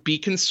I would be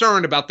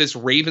concerned about this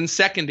Ravens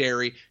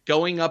secondary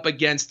going up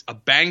against a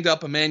banged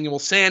up Emmanuel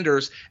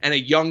Sanders and a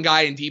young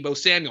guy in Deebo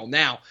Samuel.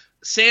 Now,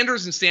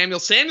 Sanders and Samuel.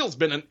 Samuel's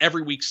been an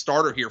every week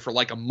starter here for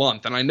like a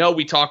month. And I know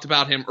we talked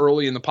about him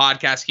early in the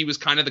podcast. He was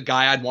kind of the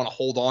guy I'd want to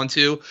hold on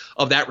to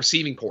of that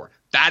receiving core.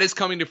 That is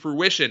coming to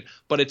fruition,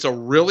 but it's a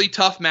really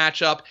tough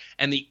matchup.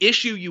 And the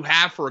issue you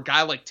have for a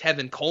guy like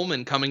Tevin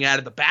Coleman coming out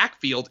of the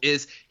backfield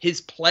is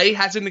his play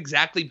hasn't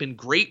exactly been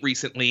great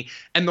recently.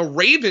 And the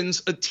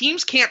Ravens,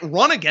 teams can't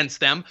run against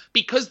them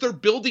because they're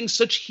building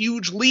such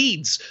huge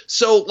leads.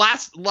 So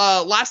last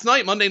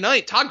night, Monday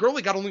night, Todd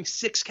Gurley got only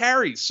 6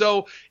 carries.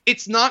 So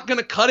it's not going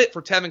to cut it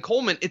for Tevin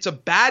Coleman. It's a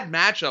bad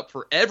matchup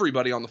for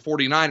everybody on the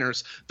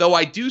 49ers, though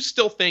I do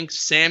still think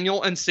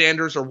Samuel and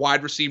Sanders are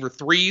wide receiver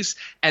 3s,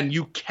 and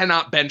you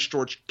cannot bench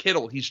George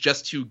Kittle. He's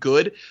just too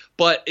good.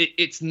 But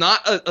it's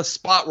not a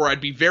spot where I'd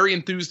be very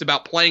enthused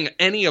about playing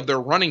any of their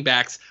running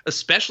backs,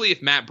 especially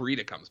if Matt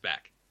Breida comes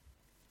back.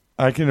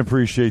 I can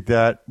appreciate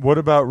that. What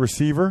about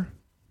receiver?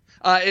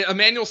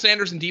 Emmanuel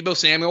Sanders and Deebo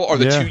Samuel are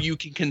the two you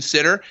can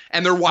consider,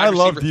 and they're wide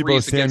receiver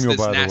 3s against this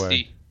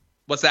nasty.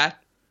 What's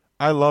that?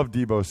 I love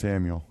Deebo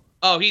Samuel.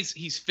 Oh,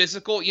 he's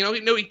physical. You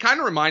know, he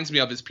kind of reminds me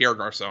of his Pierre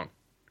Garçon.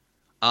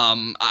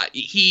 And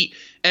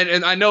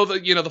I know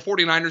that, the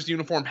 49ers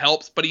uniform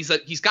helps, but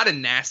he's got a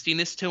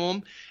nastiness to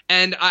him.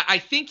 And I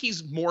think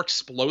he's more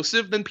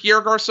explosive than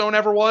Pierre Garçon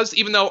ever was,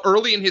 even though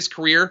early in his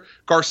career,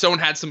 Garçon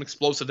had some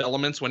explosive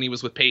elements when he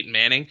was with Peyton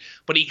Manning.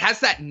 But he has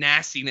that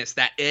nastiness,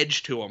 that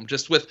edge to him,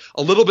 just with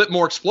a little bit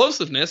more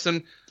explosiveness.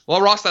 And, well,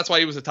 Ross, that's why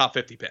he was a top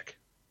 50 pick.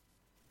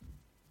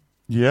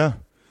 Yeah.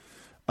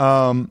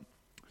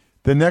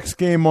 The next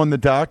game on the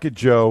docket,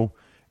 Joe,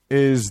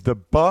 is the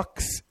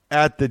Bucs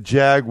at the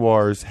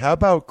Jaguars. How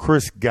about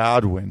Chris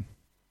Godwin?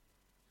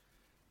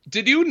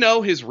 Did you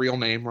know his real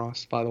name,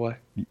 Ross, by the way?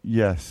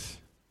 Yes.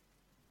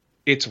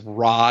 It's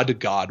Rod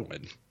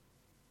Godwin.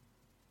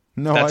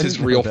 No, that's his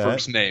real that.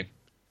 First name.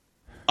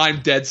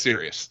 I'm dead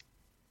serious.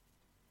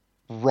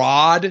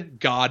 Rod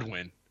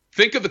Godwin.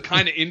 Think of the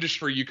kind of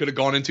industry you could have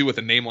gone into with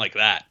a name like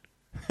that.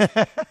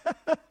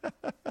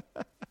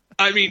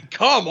 I mean,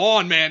 come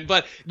on, man.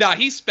 But no,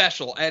 he's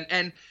special.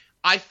 And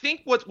I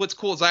think what's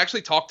cool is I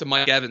actually talked to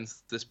Mike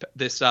Evans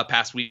this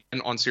past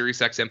weekend on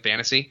SiriusXM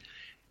Fantasy.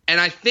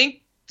 And I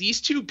think these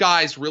two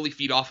guys really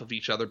feed off of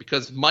each other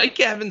because Mike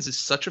Evans is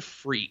such a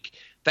freak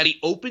that he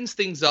opens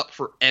things up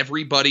for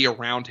everybody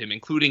around him,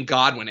 including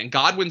Godwin. And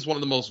Godwin's one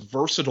of the most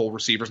versatile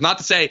receivers. Not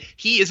to say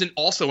he isn't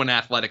also an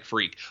athletic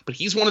freak, but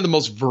he's one of the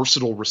most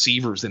versatile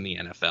receivers in the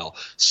NFL.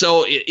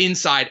 So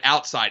inside,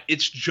 outside,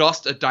 it's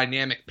just a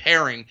dynamic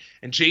pairing.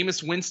 And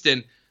Jameis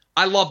Winston,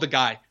 I love the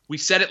guy. We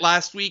said it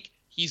last week.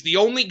 He's the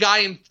only guy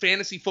in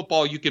fantasy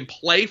football you can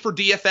play for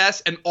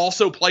DFS and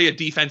also play a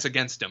defense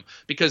against him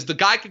because the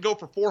guy could go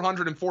for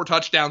 404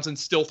 touchdowns and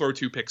still throw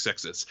 2 pick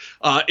sixes.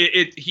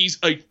 He's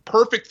a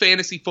perfect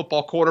fantasy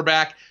football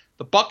quarterback.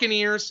 The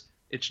Buccaneers,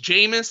 it's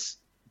Jameis,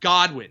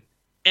 Godwin,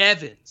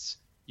 Evans.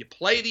 You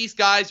play these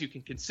guys, you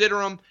can consider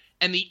them.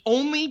 And the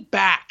only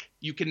back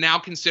you can now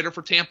consider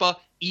for Tampa,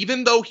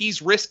 even though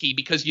he's risky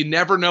because you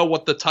never know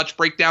what the touch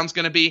breakdown's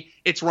going to be,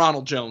 it's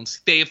Ronald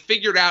Jones. They have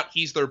figured out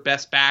he's their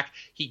best back.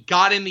 He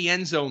got in the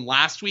end zone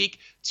last week.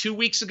 2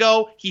 weeks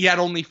ago, he had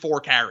only 4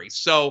 carries.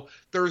 So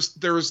there's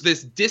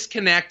this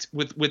disconnect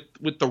with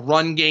the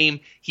run game.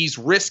 He's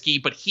risky,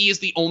 but he is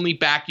the only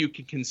back you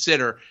can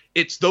consider.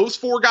 It's those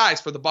 4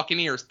 guys for the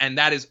Buccaneers, and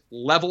that is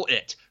level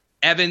it.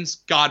 Evans,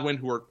 Godwin,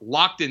 who are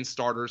locked-in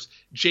starters.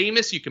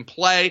 Jameis, you can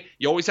play.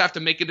 You always have to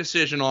make a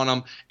decision on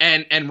him.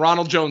 And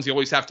Ronald Jones, you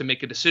always have to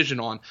make a decision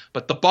on.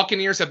 But the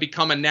Buccaneers have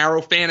become a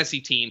narrow fantasy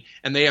team,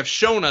 and they have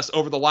shown us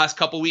over the last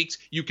couple weeks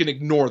you can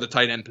ignore the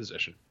tight end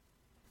position.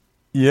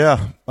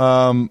 Yeah.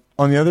 On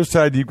the other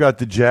side, you've got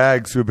the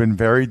Jags, who have been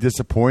very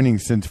disappointing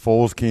since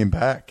Foles came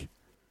back.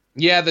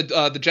 Yeah,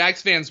 the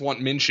Jags fans want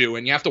Minshew,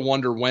 and you have to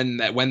wonder when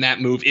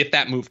that move, if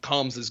that move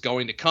comes, is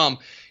going to come.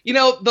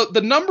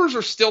 The numbers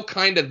are still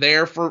kind of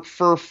there for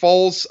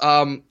Foles.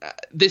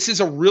 This is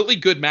a really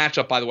good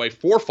matchup, by the way,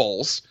 for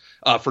Foles,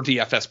 for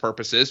DFS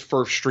purposes,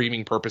 for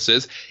streaming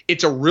purposes.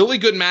 It's a really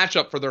good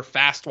matchup for their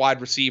fast wide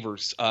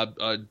receivers,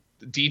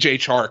 DJ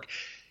Chark.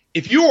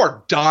 If you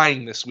are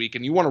dying this week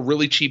and you want a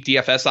really cheap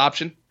DFS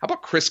option, how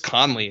about Chris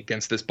Conley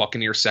against this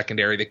Buccaneers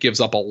secondary that gives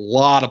up a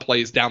lot of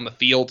plays down the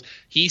field?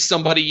 He's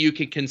somebody you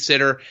can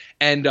consider.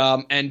 And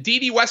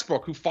D.D.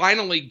 Westbrook, who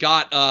finally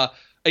got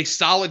a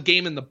solid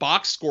game in the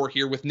box score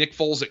here with Nick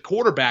Foles at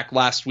quarterback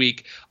last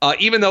week.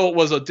 Even though it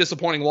was a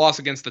disappointing loss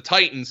against the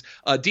Titans,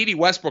 D.D.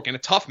 Westbrook in a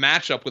tough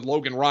matchup with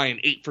Logan Ryan,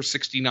 8 for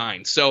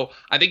 69. So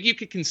I think you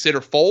could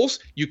consider Foles.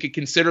 You could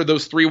consider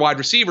those 3 wide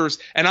receivers.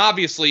 And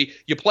obviously,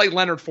 you play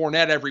Leonard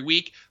Fournette every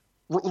week.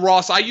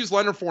 Ross, I used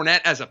Leonard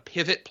Fournette as a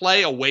pivot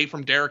play away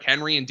from Derrick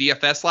Henry in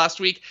DFS last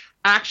week.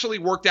 Actually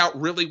worked out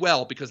really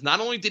well because not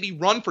only did he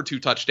run for 2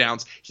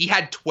 touchdowns, he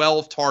had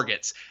 12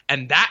 targets.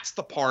 And that's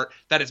the part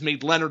that has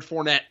made Leonard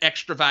Fournette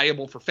extra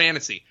valuable for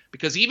fantasy.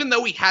 Because even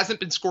though he hasn't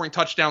been scoring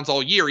touchdowns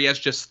all year, he has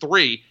just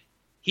 3,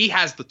 he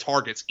has the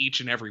targets each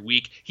and every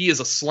week. He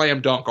is a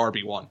slam dunk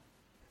RB1.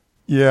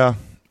 Yeah,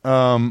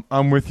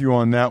 I'm with you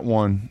on that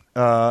one.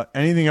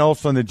 Anything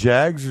else on the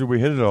Jags, or did we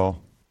hit it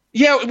all?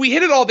 Yeah, we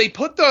hit it all. They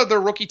put the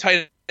rookie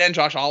tight end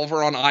Josh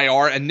Oliver on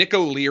IR, and Nick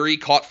O'Leary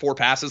caught 4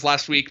 passes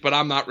last week, but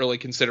I'm not really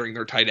considering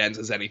their tight ends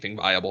as anything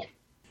viable.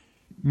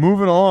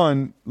 Moving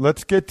on,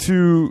 let's get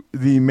to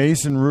the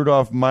Mason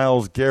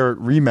Rudolph-Myles Garrett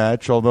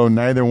rematch, although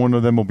neither one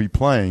of them will be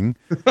playing.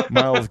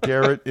 Myles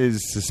Garrett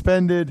is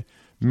suspended.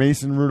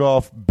 Mason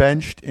Rudolph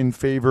benched in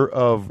favor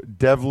of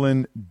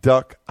Devlin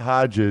Duck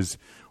Hodges.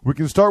 We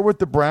can start with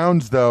the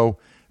Browns, though.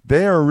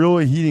 They are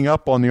really heating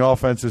up on the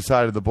offensive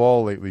side of the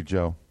ball lately,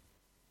 Joe.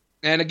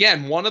 And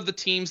again, one of the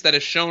teams that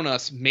has shown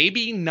us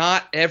maybe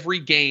not every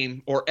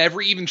game or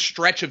every even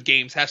stretch of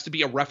games has to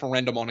be a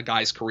referendum on a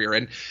guy's career.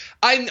 And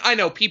I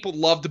know people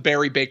love to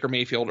bury Baker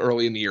Mayfield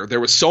early in the year. There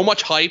was so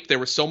much hype. There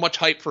was so much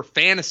hype for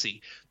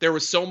fantasy. There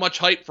was so much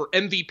hype for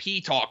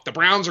MVP talk. The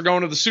Browns are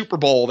going to the Super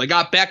Bowl. They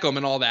got Beckham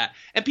and all that.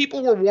 And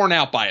people were worn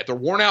out by it. They're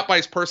worn out by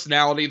his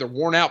personality. They're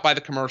worn out by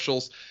the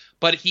commercials.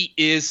 But he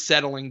is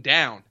settling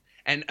down.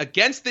 And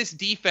against this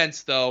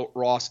defense, though,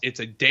 Ross, it's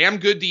a damn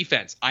good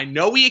defense. I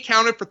know he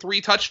accounted for 3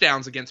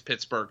 touchdowns against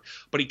Pittsburgh,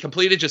 but he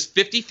completed just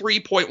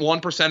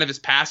 53.1% of his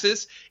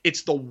passes.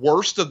 It's the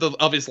worst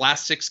of his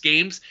last 6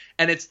 games,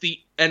 and it's the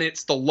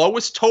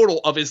lowest total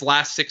of his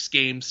last 6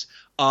 games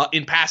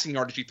in passing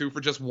yardage. He threw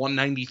for just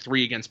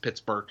 193 against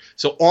Pittsburgh.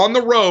 So on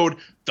the road,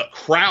 the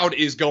crowd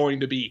is going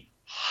to be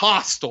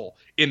hostile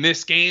in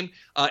this game.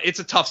 It's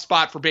a tough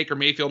spot for Baker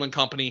Mayfield and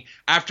company.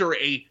 After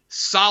a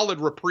solid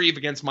reprieve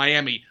against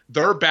Miami,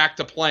 they're back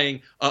to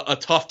playing a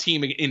tough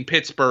team in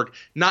Pittsburgh.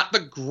 Not the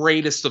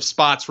greatest of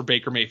spots for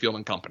Baker Mayfield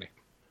and company.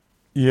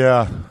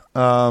 Yeah,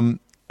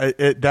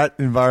 that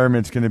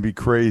environment's going to be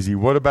crazy.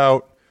 What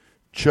about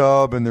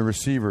Chubb and the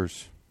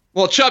receivers?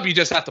 Well, Chubb, you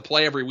just have to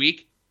play every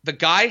week. The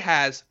guy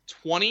has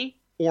 20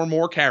 or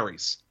more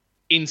carries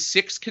in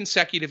 6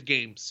 consecutive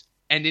games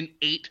and in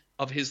 8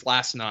 of his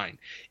last 9.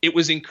 It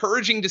was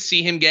encouraging to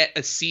see him get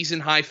a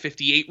season-high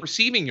 58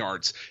 receiving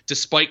yards,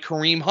 despite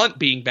Kareem Hunt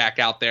being back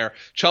out there.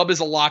 Chubb is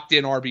a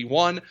locked-in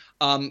RB1.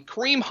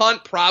 Kareem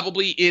Hunt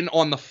probably in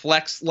on the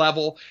flex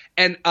level.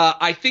 And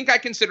I think I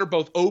consider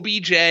both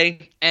OBJ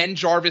and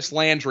Jarvis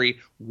Landry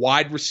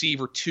wide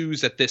receiver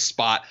 2s at this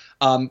spot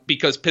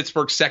because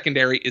Pittsburgh's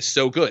secondary is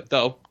so good.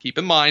 Though, keep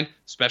in mind,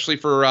 especially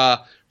for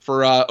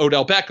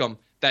Odell Beckham,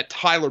 that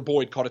Tyler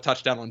Boyd caught a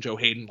touchdown on Joe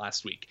Hayden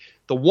last week.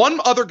 The one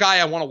other guy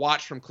I want to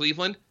watch from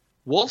Cleveland,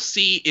 we'll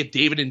see if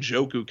David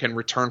Njoku can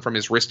return from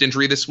his wrist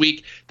injury this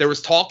week. There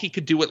was talk he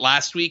could do it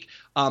last week.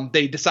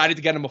 They decided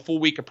to get him a full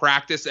week of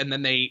practice, and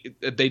then they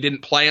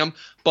didn't play him.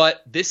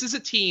 But this is a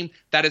team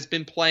that has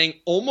been playing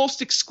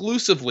almost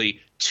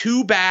exclusively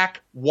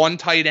 2-back, 1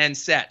 tight end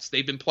sets.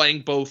 They've been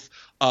playing both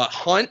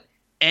Hunt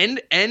and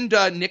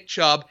Nick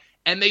Chubb,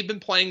 and they've been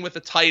playing with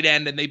a tight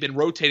end, and they've been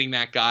rotating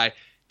that guy.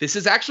 This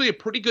is actually a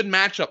pretty good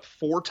matchup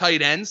for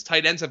tight ends.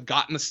 Tight ends have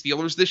gotten the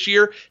Steelers this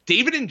year.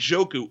 David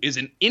Njoku is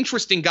an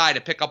interesting guy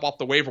to pick up off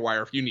the waiver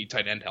wire if you need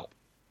tight end help.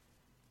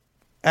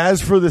 As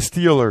for the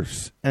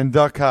Steelers and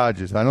Duck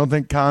Hodges, I don't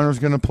think Connor's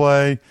going to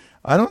play.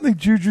 I don't think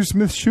Juju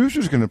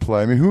Smith-Schuster's going to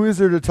play. I mean, who is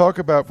there to talk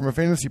about from a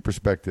fantasy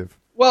perspective?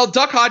 Well,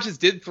 Duck Hodges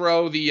did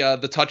throw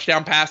the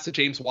touchdown pass to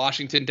James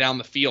Washington down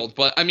the field,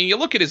 but I mean, you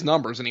look at his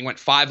numbers and he went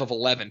 5 of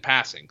 11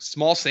 passing.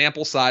 Small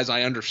sample size,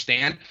 I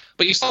understand,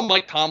 but you saw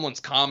Mike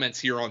Tomlin's comments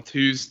here on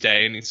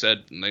Tuesday, and they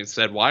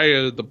said, why?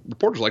 The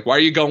reporter's like, why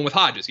are you going with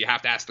Hodges? You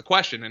have to ask the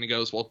question, and he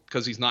goes, well,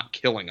 because he's not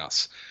killing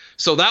us.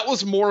 So that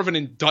was more of an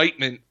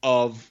indictment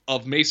of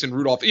Mason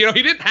Rudolph. You know,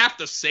 he didn't have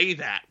to say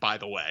that, by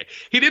the way.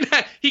 He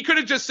could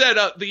have just said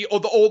the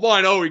old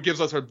line, he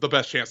gives us the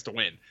best chance to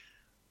win.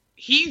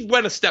 He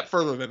went a step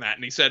further than that,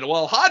 and he said,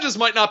 well, Hodges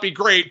might not be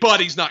great,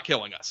 but he's not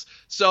killing us.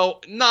 So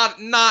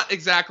not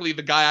exactly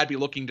the guy I'd be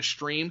looking to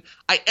stream.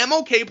 I am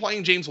okay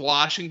playing James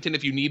Washington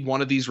if you need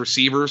one of these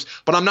receivers,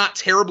 but I'm not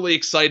terribly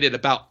excited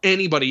about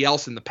anybody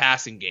else in the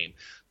passing game.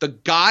 The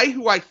guy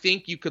who I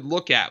think you could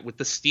look at with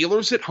the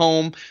Steelers at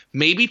home,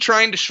 maybe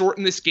trying to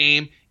shorten this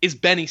game, is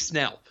Benny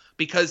Snell.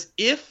 Because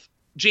if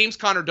James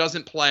Conner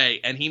doesn't play,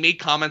 and he made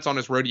comments on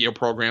his rodeo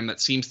program that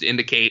seems to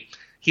indicate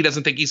he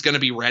doesn't think he's going to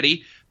be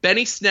ready,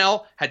 Benny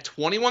Snell had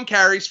 21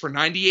 carries for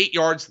 98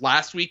 yards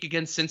last week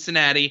against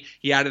Cincinnati.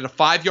 He added a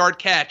 5-yard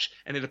catch,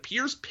 and it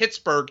appears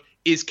Pittsburgh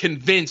is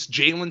convinced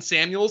Jalen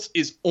Samuels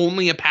is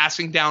only a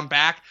passing down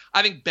back.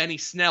 I think Benny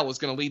Snell is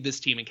going to lead this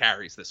team in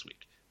carries this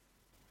week.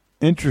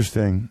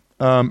 Interesting.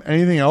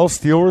 Anything else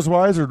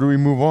Steelers-wise, or do we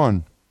move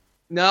on?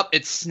 Nope,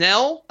 it's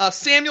Snell.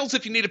 Samuels,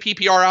 if you need a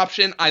PPR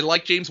option. I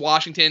like James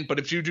Washington, but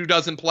if Juju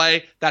doesn't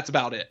play, that's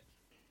about it.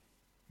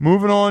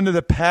 Moving on to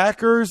the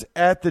Packers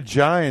at the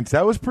Giants.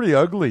 That was pretty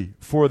ugly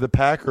for the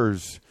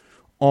Packers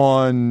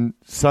on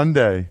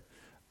Sunday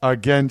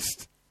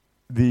against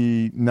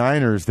the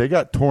Niners. They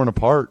got torn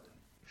apart.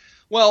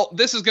 Well,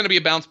 this is going to be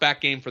a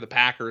bounce-back game for the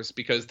Packers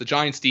because the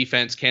Giants'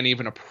 defense can't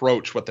even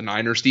approach what the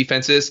Niners'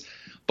 defense is.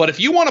 But if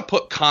you want to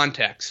put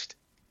context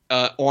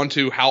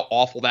onto how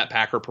awful that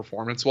Packer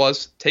performance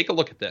was, take a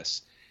look at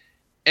this.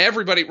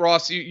 Everybody,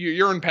 Ross,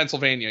 you're in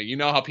Pennsylvania. You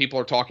know how people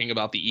are talking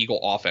about the Eagle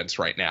offense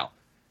right now.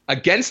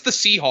 Against the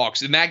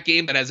Seahawks, in that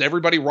game that has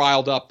everybody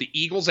riled up, the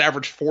Eagles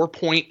averaged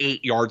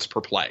 4.8 yards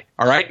per play.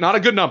 All right? Not a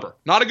good number.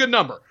 Not a good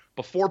number.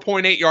 but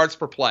 4.8 yards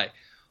per play.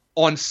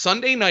 On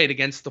Sunday night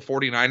against the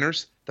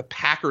 49ers, the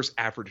Packers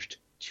averaged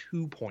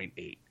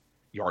 2.8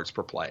 yards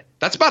per play.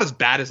 That's about as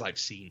bad as I've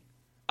seen.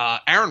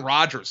 Aaron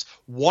Rodgers,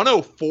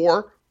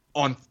 104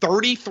 on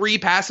 33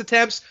 pass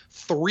attempts,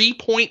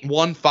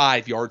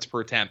 3.15 yards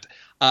per attempt.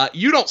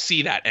 You don't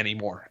see that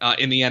anymore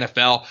in the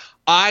NFL.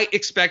 I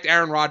expect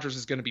Aaron Rodgers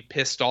is going to be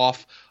pissed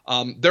off.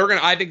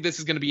 I think this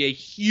is going to be a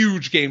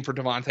huge game for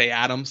Davante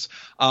Adams.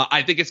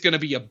 I think it's going to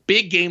be a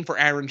big game for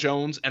Aaron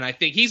Jones, and I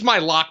think he's my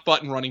lock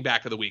button running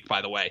back of the week,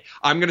 by the way.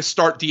 I'm going to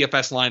start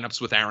DFS lineups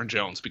with Aaron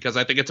Jones because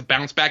I think it's a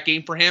bounce-back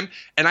game for him,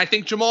 and I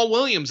think Jamal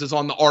Williams is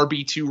on the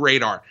RB2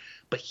 radar.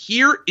 But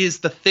here is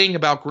the thing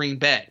about Green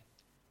Bay.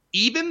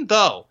 Even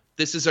though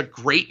this is a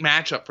great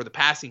matchup for the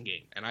passing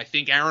game, and I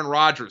think Aaron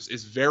Rodgers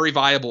is very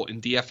viable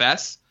in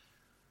DFS,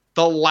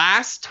 the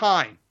last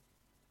time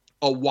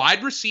a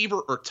wide receiver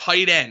or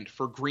tight end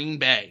for Green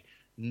Bay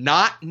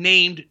not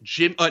named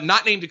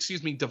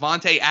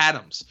Davante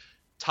Adams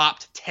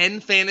topped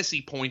 10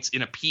 fantasy points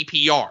in a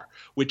PPR,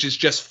 which is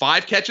just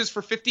 5 catches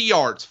for 50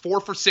 yards, 4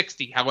 for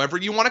 60, however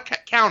you want to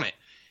count it.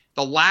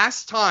 The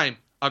last time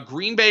a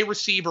Green Bay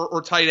receiver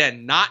or tight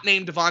end not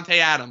named Davante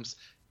Adams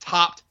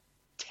topped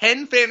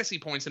 10 fantasy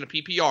points in a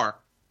PPR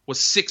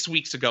was 6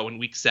 weeks ago in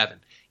week 7.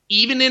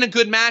 Even in a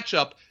good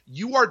matchup,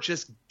 you are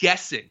just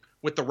guessing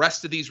with the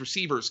rest of these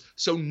receivers.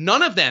 So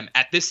none of them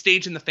at this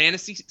stage in the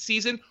fantasy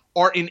season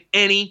are in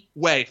any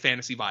way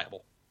fantasy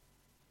viable.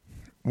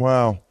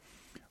 Wow.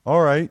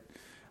 All right.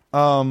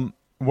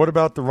 What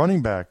about the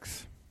running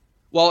backs?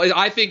 Well,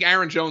 I think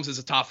Aaron Jones is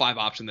a top 5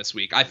 option this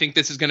week. I think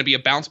this is going to be a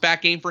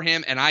bounce-back game for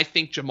him, and I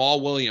think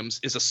Jamal Williams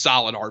is a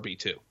solid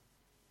RB2.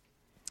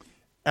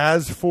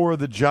 As for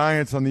the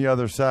Giants on the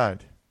other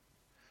side,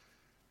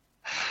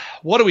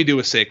 what do we do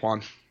with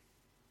Saquon?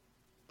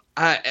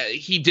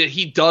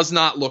 He does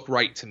not look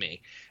right to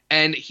me.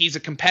 And he's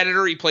a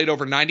competitor. He played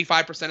over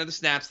 95% of the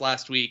snaps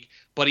last week,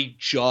 but he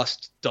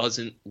just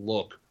doesn't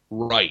look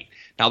right.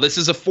 Now, this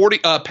is a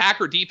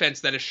Packer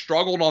defense that has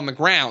struggled on the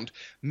ground.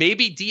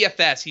 Maybe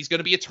DFS, he's going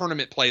to be a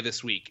tournament play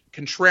this week.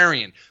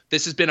 Contrarian,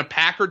 this has been a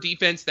Packer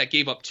defense that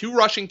gave up 2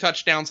 rushing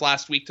touchdowns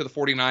last week to the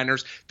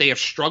 49ers. They have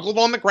struggled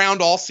on the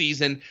ground all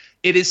season.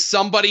 It is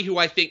somebody who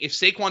I think if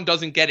Saquon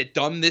doesn't get it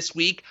done this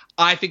week,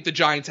 I think the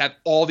Giants have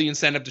all the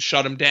incentive to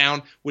shut him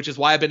down, which is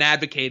why I've been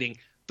advocating.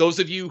 Those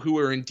of you who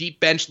are in deep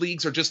bench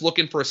leagues or just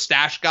looking for a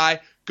stash guy,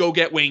 go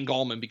get Wayne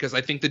Gallman because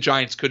I think the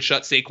Giants could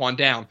shut Saquon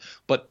down.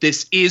 But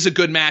this is a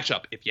good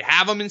matchup. If you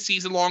have him in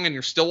season long and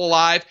you're still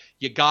alive,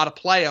 you got to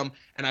play him.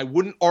 And I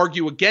wouldn't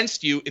argue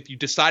against you if you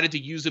decided to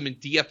use him in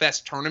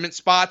DFS tournament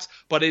spots,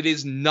 but it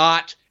is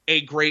not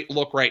a great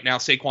look right now.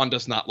 Saquon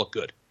does not look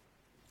good.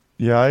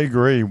 Yeah, I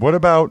agree. What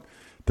about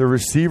the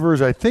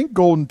receivers? I think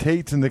Golden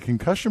Tate's in the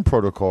concussion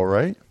protocol,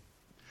 right?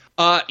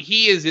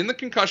 He is in the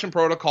concussion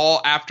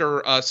protocol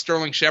after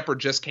Sterling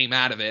Shepard just came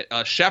out of it.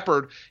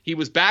 Shepard, he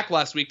was back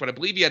last week, but I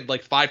believe he had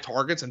like 5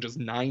 targets and just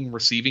 15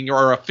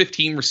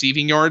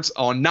 receiving yards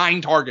on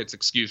 9 targets,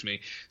 excuse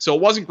me. So it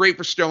wasn't great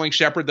for Sterling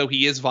Shepard, though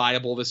he is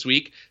viable this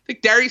week. I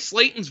think Darius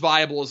Slayton's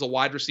viable as a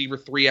wide receiver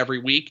 3 every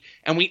week.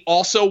 And we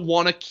also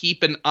want to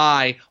keep an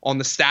eye on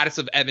the status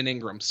of Evan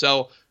Ingram.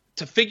 So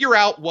to figure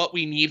out what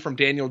we need from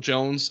Daniel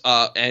Jones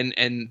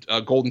and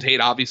Golden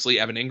Tate,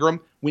 obviously Evan Ingram,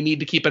 we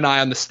need to keep an eye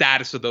on the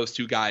status of those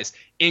 2 guys.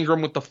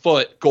 Ingram with the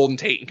foot, Golden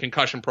Tate in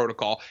concussion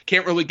protocol.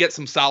 Can't really get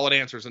some solid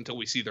answers until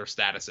we see their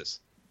statuses.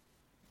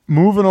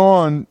 Moving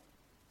on,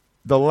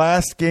 the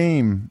last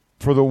game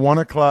for the 1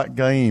 o'clock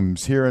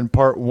games here in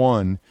part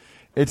 1,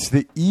 it's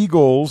the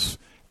Eagles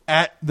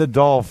at the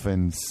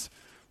Dolphins.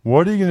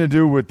 What are you going to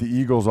do with the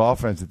Eagles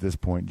offense at this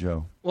point,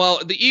 Joe?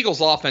 Well, the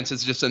Eagles offense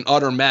is just an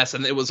utter mess,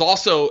 and it was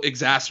also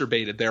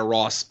exacerbated there,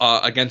 Ross,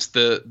 against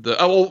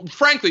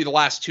frankly, the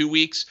last 2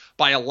 weeks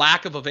by a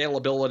lack of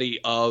availability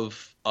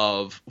of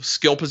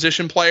skill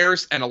position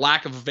players and a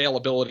lack of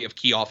availability of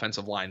key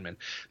offensive linemen.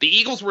 The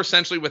Eagles were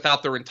essentially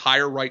without their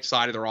entire right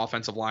side of their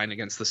offensive line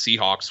against the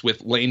Seahawks,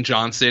 with Lane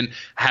Johnson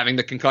having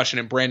the concussion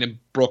and Brandon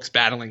Brooks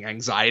battling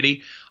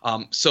anxiety.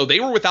 So they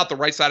were without the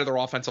right side of their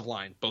offensive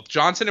line. Both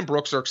Johnson and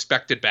Brooks are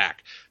expected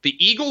back. The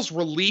Eagles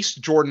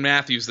released Jordan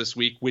Matthews this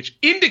week, which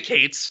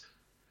indicates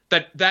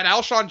that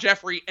Alshon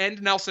Jeffrey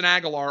and Nelson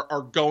Aguilar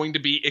are going to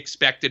be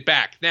expected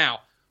back. Now,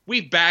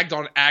 we've bagged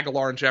on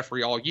Aguilar and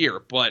Jeffrey all year,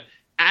 but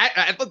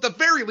at the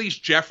very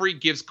least, Jeffrey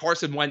gives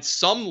Carson Wentz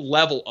some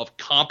level of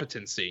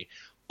competency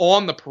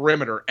on the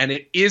perimeter, and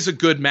it is a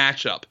good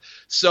matchup.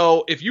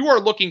 So if you are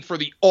looking for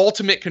the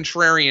ultimate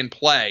contrarian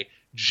play,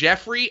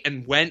 Jeffrey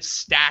and Wentz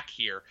stack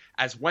here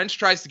as Wentz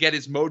tries to get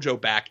his mojo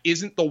back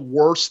isn't the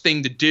worst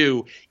thing to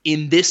do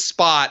in this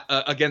spot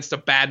against a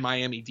bad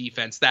Miami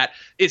defense that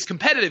is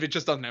competitive. It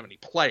just doesn't have any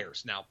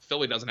players. Now,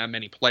 Philly doesn't have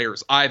many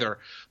players either.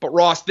 But,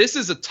 Ross, this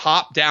is a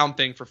top-down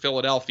thing for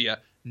Philadelphia.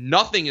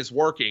 Nothing is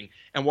working.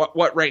 And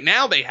what right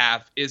now they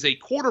have is a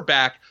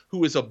quarterback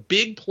who is a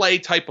big play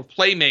type of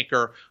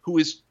playmaker who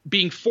is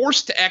being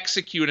forced to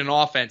execute an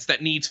offense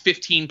that needs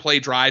 15 play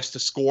drives to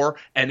score,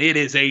 and it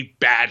is a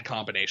bad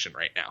combination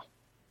right now.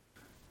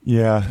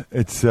 Yeah,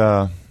 it's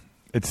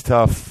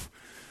tough.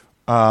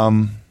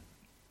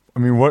 I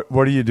mean, what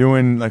are you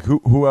doing? Like,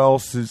 who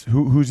else is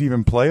who's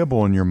even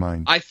playable in your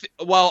mind? I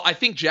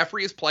think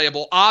Jeffrey is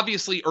playable.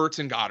 Obviously, Ertz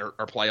and Goddard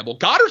are playable.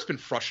 Goddard's been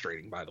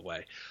frustrating, by the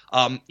way.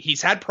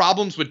 He's had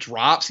problems with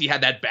drops. He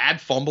had that bad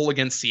fumble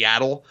against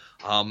Seattle.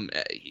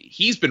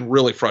 He's been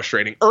really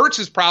frustrating. Ertz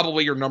is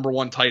probably your number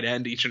one tight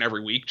end each and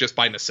every week, just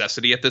by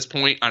necessity at this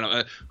point. I don't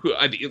know.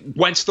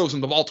 Wentz throws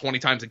him the ball 20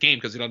 times a game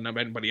because he doesn't have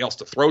anybody else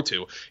to throw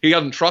to. He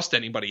doesn't trust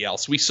anybody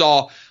else. We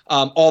saw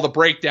all the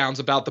breakdowns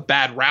about the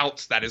bad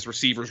routes that his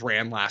receivers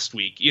ran last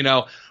week.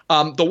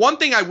 The one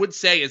thing I would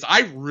say is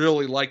I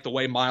really like the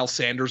way Miles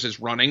Sanders is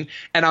running,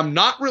 and I'm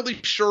not really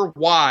sure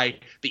why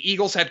the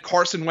Eagles had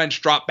Carson Wentz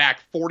drop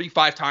back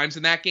 45 times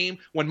in that game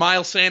when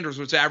Miles Sanders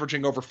was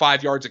averaging over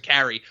 5 yards a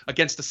carry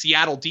against the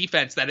Seattle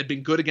defense that had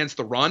been good against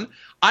the run.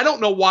 I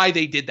don't know why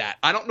they did that.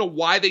 I don't know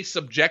why they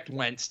subject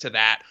Wentz to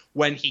that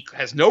when he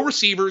has no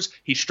receivers.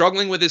 He's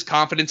struggling with his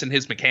confidence and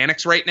his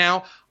mechanics right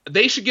now.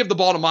 They should give the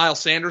ball to Miles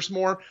Sanders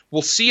more.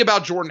 We'll see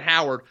about Jordan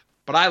Howard,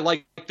 but I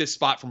like this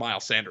spot for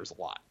Miles Sanders a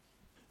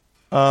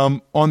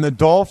lot. On the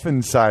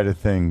Dolphins side of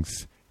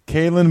things,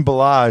 Kalen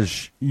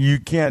Ballage, you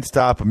can't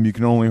stop him. You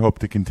can only hope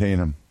to contain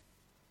him.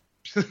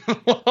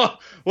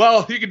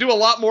 Well, you can do a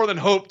lot more than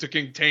hope to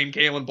contain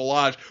Kalen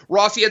Ballage.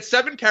 Ross, he had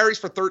 7 carries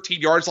for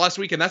 13 yards last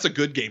week, and that's a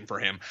good game for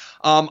him.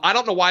 I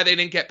don't know why they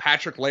didn't get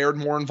Patrick Laird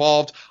more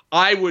involved.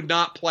 I would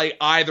not play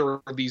either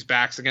of these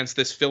backs against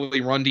this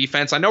Philly run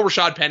defense. I know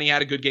Rashad Penny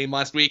had a good game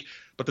last week,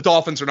 but the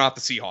Dolphins are not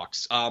the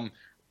Seahawks.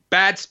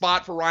 Bad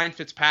spot for Ryan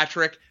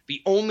Fitzpatrick.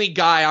 The only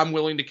guy I'm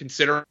willing to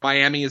consider in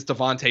Miami is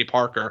Devontae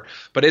Parker.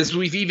 But as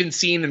we've even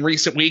seen in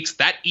recent weeks,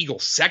 that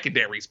Eagles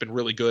secondary has been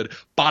really good,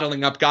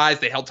 bottling up guys.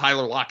 They held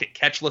Tyler Lockett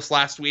catchless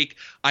last week.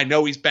 I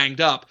know he's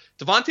banged up.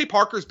 Devontae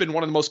Parker's been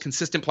one of the most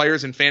consistent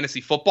players in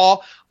fantasy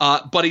football,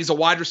 but he's a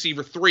wide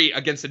receiver 3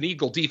 against an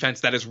Eagle defense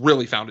that has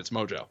really found its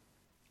mojo.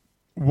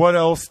 What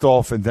else,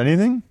 Dolphins?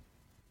 Anything?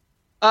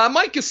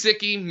 Mike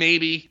Gesicki,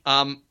 maybe.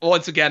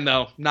 Once again,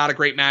 though, not a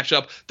great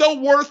matchup. Though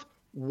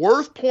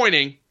worth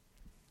pointing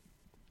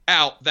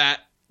out that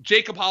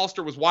Jacob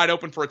Hollister was wide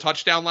open for a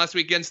touchdown last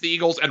week against the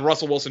Eagles, and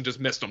Russell Wilson just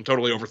missed him,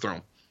 totally overthrew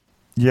him.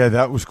 Yeah,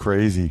 that was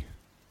crazy.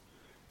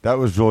 That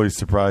was really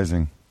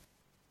surprising.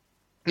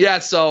 Yeah,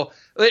 so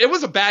it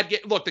was a bad game.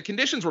 Look, the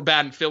conditions were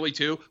bad in Philly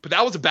too, but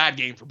that was a bad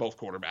game for both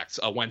quarterbacks,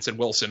 Wentz and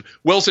Wilson.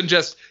 Wilson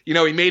just, he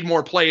made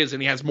more plays,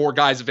 and he has more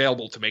guys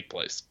available to make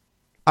plays.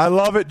 I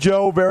love it,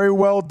 Joe. Very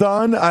well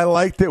done. I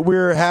like that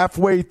we're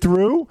halfway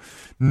through.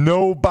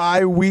 No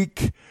bye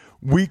week.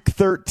 Week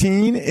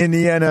 13 in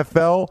the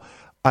NFL.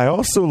 I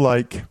also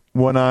like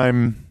when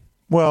I'm,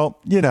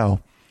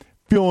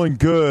 feeling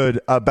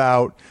good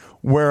about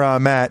where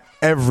I'm at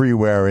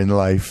everywhere in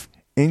life,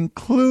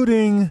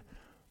 including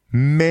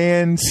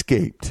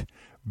Manscaped.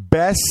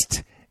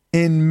 Best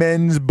in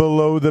men's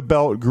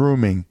below-the-belt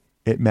grooming.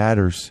 It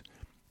matters.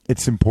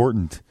 It's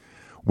important.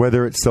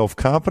 Whether it's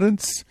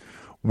self-confidence,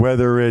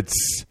 whether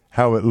it's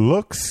how it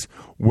looks,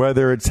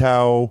 whether it's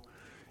how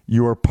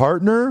your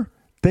partner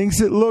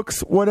thinks it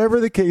looks, whatever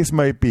the case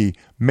might be,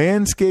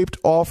 Manscaped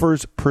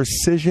offers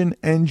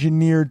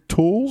precision-engineered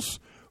tools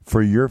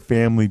for your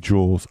family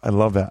jewels. I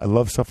love that. I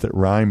love stuff that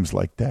rhymes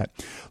like that.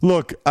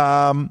 Look,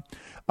 I'm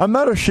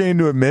not ashamed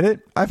to admit it.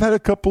 I've had a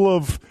couple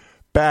of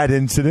bad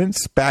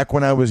incidents back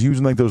when I was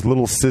using like those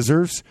little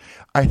scissors.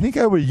 I think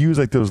I would use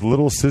like those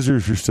little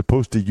scissors you're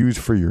supposed to use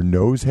for your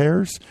nose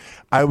hairs.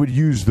 I would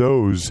use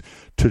those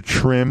to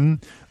trim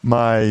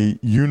my,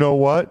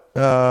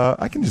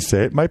 I can just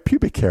say it, my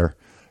pubic hair.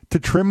 To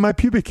trim my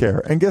pubic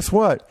hair. And guess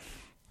what?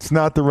 It's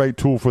not the right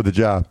tool for the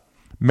job.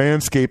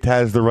 Manscaped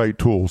has the right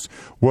tools.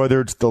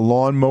 Whether it's the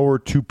Lawnmower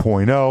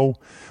 2.0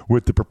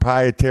 with the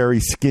proprietary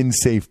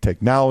skin-safe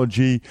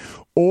technology,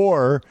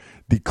 or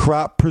the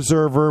Crop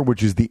Preserver,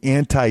 which is the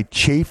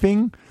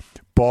anti-chafing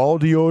ball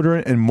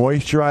deodorant and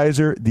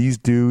moisturizer, these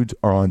dudes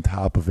are on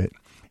top of it.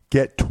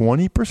 Get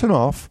 20%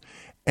 off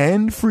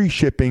and free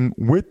shipping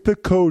with the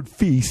code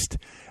FEAST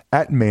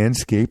at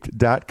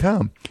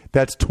manscaped.com.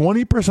 That's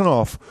 20%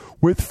 off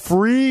with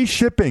free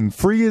shipping.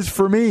 Free is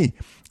for me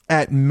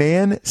at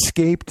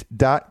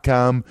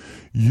manscaped.com.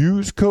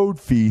 Use code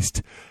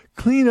FEAST.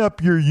 Clean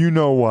up your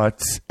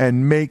you-know-whats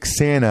and make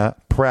Santa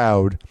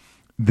proud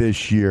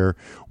this year.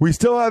 We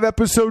still have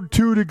episode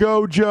 2 to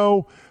go,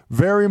 Joe.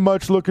 Very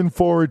much looking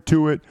forward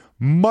to it.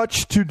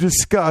 Much to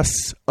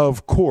discuss,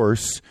 of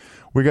course.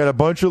 We got a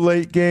bunch of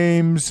late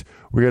games.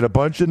 We got a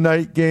bunch of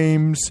night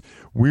games.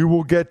 We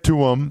will get to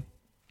them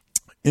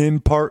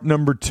in part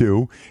number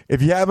 2.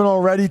 If you haven't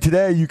already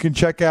today, you can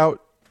check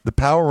out the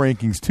Power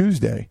Rankings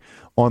Tuesday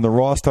on the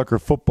Ross Tucker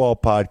Football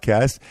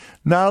Podcast.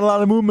 Not a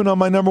lot of movement on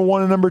my number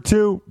 1 and number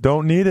 2.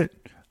 Don't need it.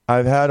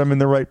 I've had them in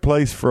the right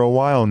place for a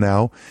while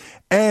now.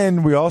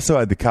 And we also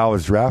had the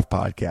College Draft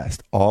Podcast,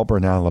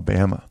 Auburn,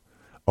 Alabama,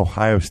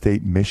 Ohio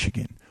State,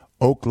 Michigan,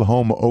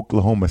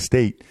 Oklahoma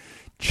State.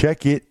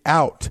 Check it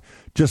out.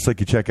 Just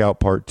like you check out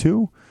part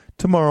 2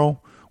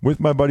 tomorrow with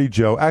my buddy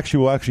Joe.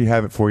 Actually, we'll actually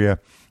have it for you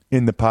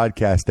in the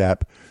podcast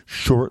app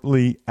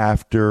shortly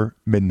after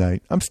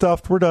midnight. I'm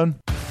stuffed. We're done.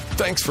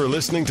 Thanks for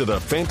listening to the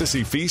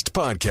Fantasy Feast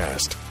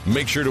podcast.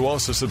 Make sure to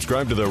also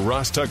subscribe to the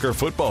Ross Tucker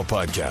Football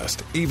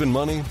Podcast, Even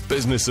Money,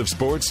 Business of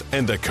Sports,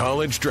 and the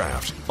College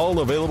Draft. All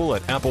available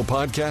at Apple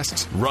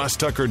Podcasts,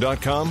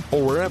 rosstucker.com,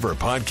 or wherever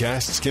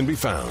podcasts can be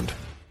found.